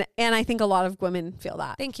thing. And I think a lot of women feel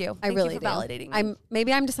that. Thank you. Thank really you for validating me.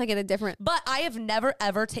 Maybe I'm just like in a different. But I have never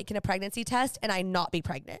ever taken a pregnancy test and I not be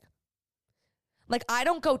pregnant. Like I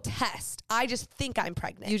don't go test. I just think I'm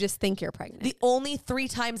pregnant. You just think you're pregnant. The only 3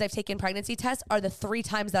 times I've taken pregnancy tests are the 3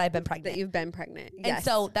 times that I've been pregnant. That you've been pregnant. Yes. And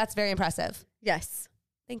so that's very impressive. Yes.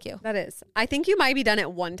 Thank you. That is. I think you might be done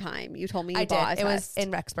at one time. You told me you bought a test. It was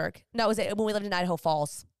in Rexburg. No, it was when we lived in Idaho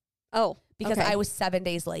Falls. Oh. Because I was 7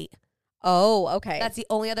 days late. Oh, okay. That's the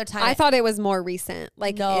only other time. I thought it was more recent.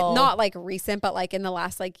 Like, not like recent, but like in the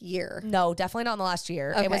last like year. No, definitely not in the last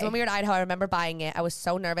year. Okay. It was when we were in Idaho. I remember buying it. I was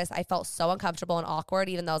so nervous. I felt so uncomfortable and awkward,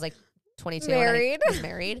 even though I was like 22 and I was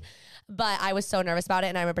married. But I was so nervous about it.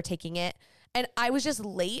 And I remember taking it. And I was just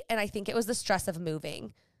late. And I think it was the stress of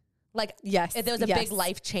moving. Like, there was a big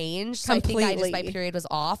life change. So completely. I think my period was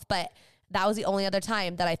off. But that was the only other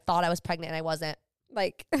time that I thought I was pregnant and I wasn't.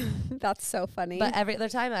 Like, that's so funny. But every other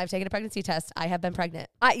time I've taken a pregnancy test, I have been pregnant.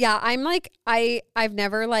 I'm like, I've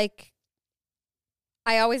never like,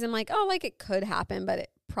 I always am like, oh, like it could happen, but it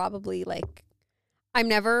probably like, I'm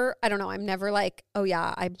never like, oh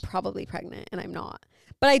yeah, I'm probably pregnant and I'm not.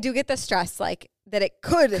 But I do get the stress like that it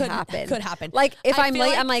could happen. Could happen. Like if I'm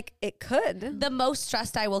late, I'm like, it could. The most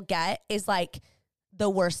stressed I will get is like the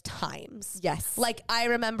worst times. Yes. Like I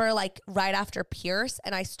remember like right after Pierce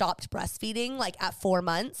and I stopped breastfeeding like at 4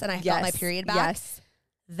 months and I got my period back. Yes.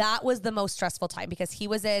 That was the most stressful time because he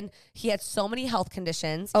had so many health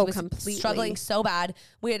conditions. Oh, he was completely struggling so bad.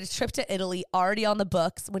 We had a trip to Italy already on the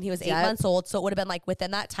books when he was 8 months old. So it would have been like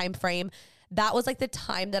within that time frame. That was like the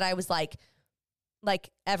time that I was like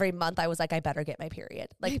every month I was like, I better get my period.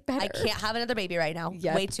 Like I can't have another baby right now.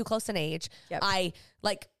 Way too close in age.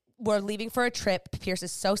 We're leaving for a trip. Pierce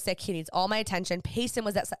is so sick. He needs all my attention. Payson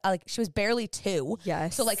was she was barely 2.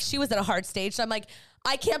 Yes. So like she was at a hard stage. So I'm like,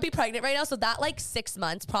 I can't be pregnant right now. So that like 6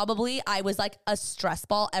 months, probably I was like a stress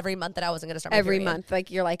ball every month that I wasn't going to start my every period. month.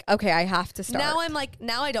 Like you're like, okay, I have to start. Now I'm like,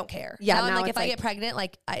 now I don't care. Yeah. Now I'm like, if I get pregnant,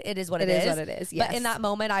 like it is what it is. It is what it is. Yes. But in that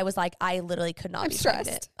moment, I was like, I literally could not be stressed.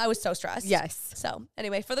 pregnant. I was so stressed. Yes. So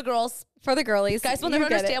anyway, for the girls. For the girlies. Guys will never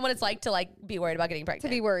understand what it's like to like be worried about getting pregnant. To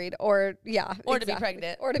be worried or to be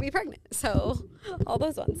pregnant. Or to be pregnant. So all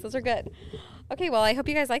those ones. Those are good. Okay, well, I hope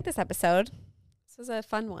you guys like this episode. This was a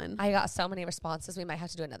fun one. I got so many responses. We might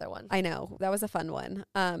have to do another one. I know. That was a fun one.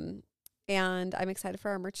 And I'm excited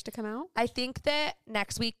for our merch to come out. I think that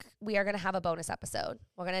next week we are going to have a bonus episode.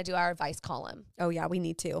 We're going to do our advice column. Oh, yeah, we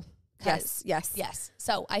need to. Yes.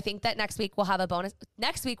 So I think that next week we'll have a bonus.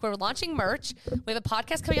 Next week we're launching merch. We have a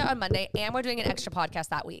podcast coming out on Monday, and we're doing an extra podcast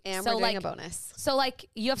that week. And we're doing a bonus. So like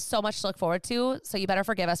you have so much to look forward to. So you better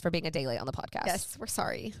forgive us for being a day late on the podcast. Yes, we're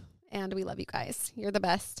sorry. And we love you guys. You're the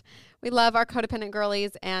best. We love our codependent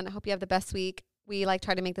girlies, and I hope you have the best week. We like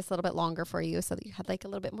try to make this a little bit longer for you so that you had like a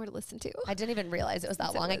little bit more to listen to. I didn't even realize it was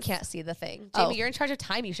that long. I can't see the thing. Jamie, you're in charge of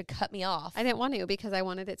time. You should cut me off. I didn't want to because I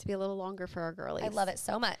wanted it to be a little longer for our girlies. I love it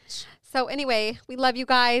so much. So anyway, we love you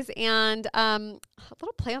guys, and a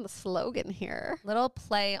little play on the slogan here. Little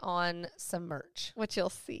play on some merch. Which you'll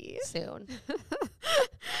see soon.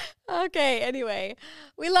 Okay, anyway.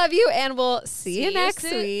 We love you, and we'll see you next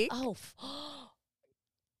week. Oh,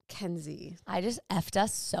 Kenzie. I just effed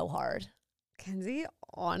us so hard. Kenzie,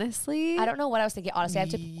 honestly, I don't know what I was thinking. Honestly, I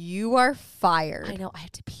have to. You are fired. I know. I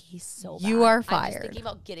have to pee so bad. You are I'm fired. just thinking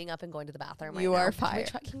about getting up and going to the bathroom. You right are now.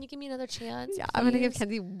 fired. Can you give me another chance? Yeah, please? I'm gonna give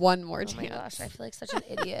Kenzie one more chance. Oh my gosh, I feel like such an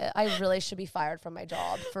idiot. I really should be fired from my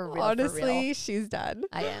job for real. Honestly, for real. she's done.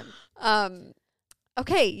 I am.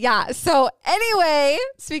 Okay, yeah. So anyway,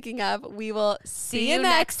 speaking of, we will see you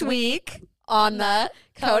next week on the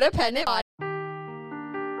Codependent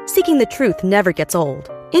Podcast. Seeking the truth never gets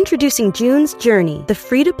old. Introducing June's Journey, the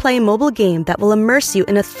free-to-play mobile game that will immerse you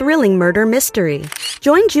in a thrilling murder mystery.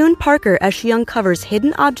 Join June Parker as she uncovers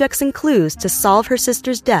hidden objects and clues to solve her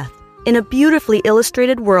sister's death in a beautifully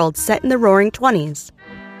illustrated world set in the Roaring 20s.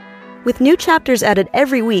 With new chapters added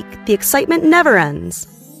every week, the excitement never ends.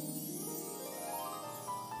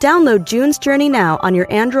 Download June's Journey now on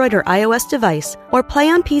your Android or iOS device, or play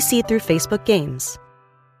on PC through Facebook Games.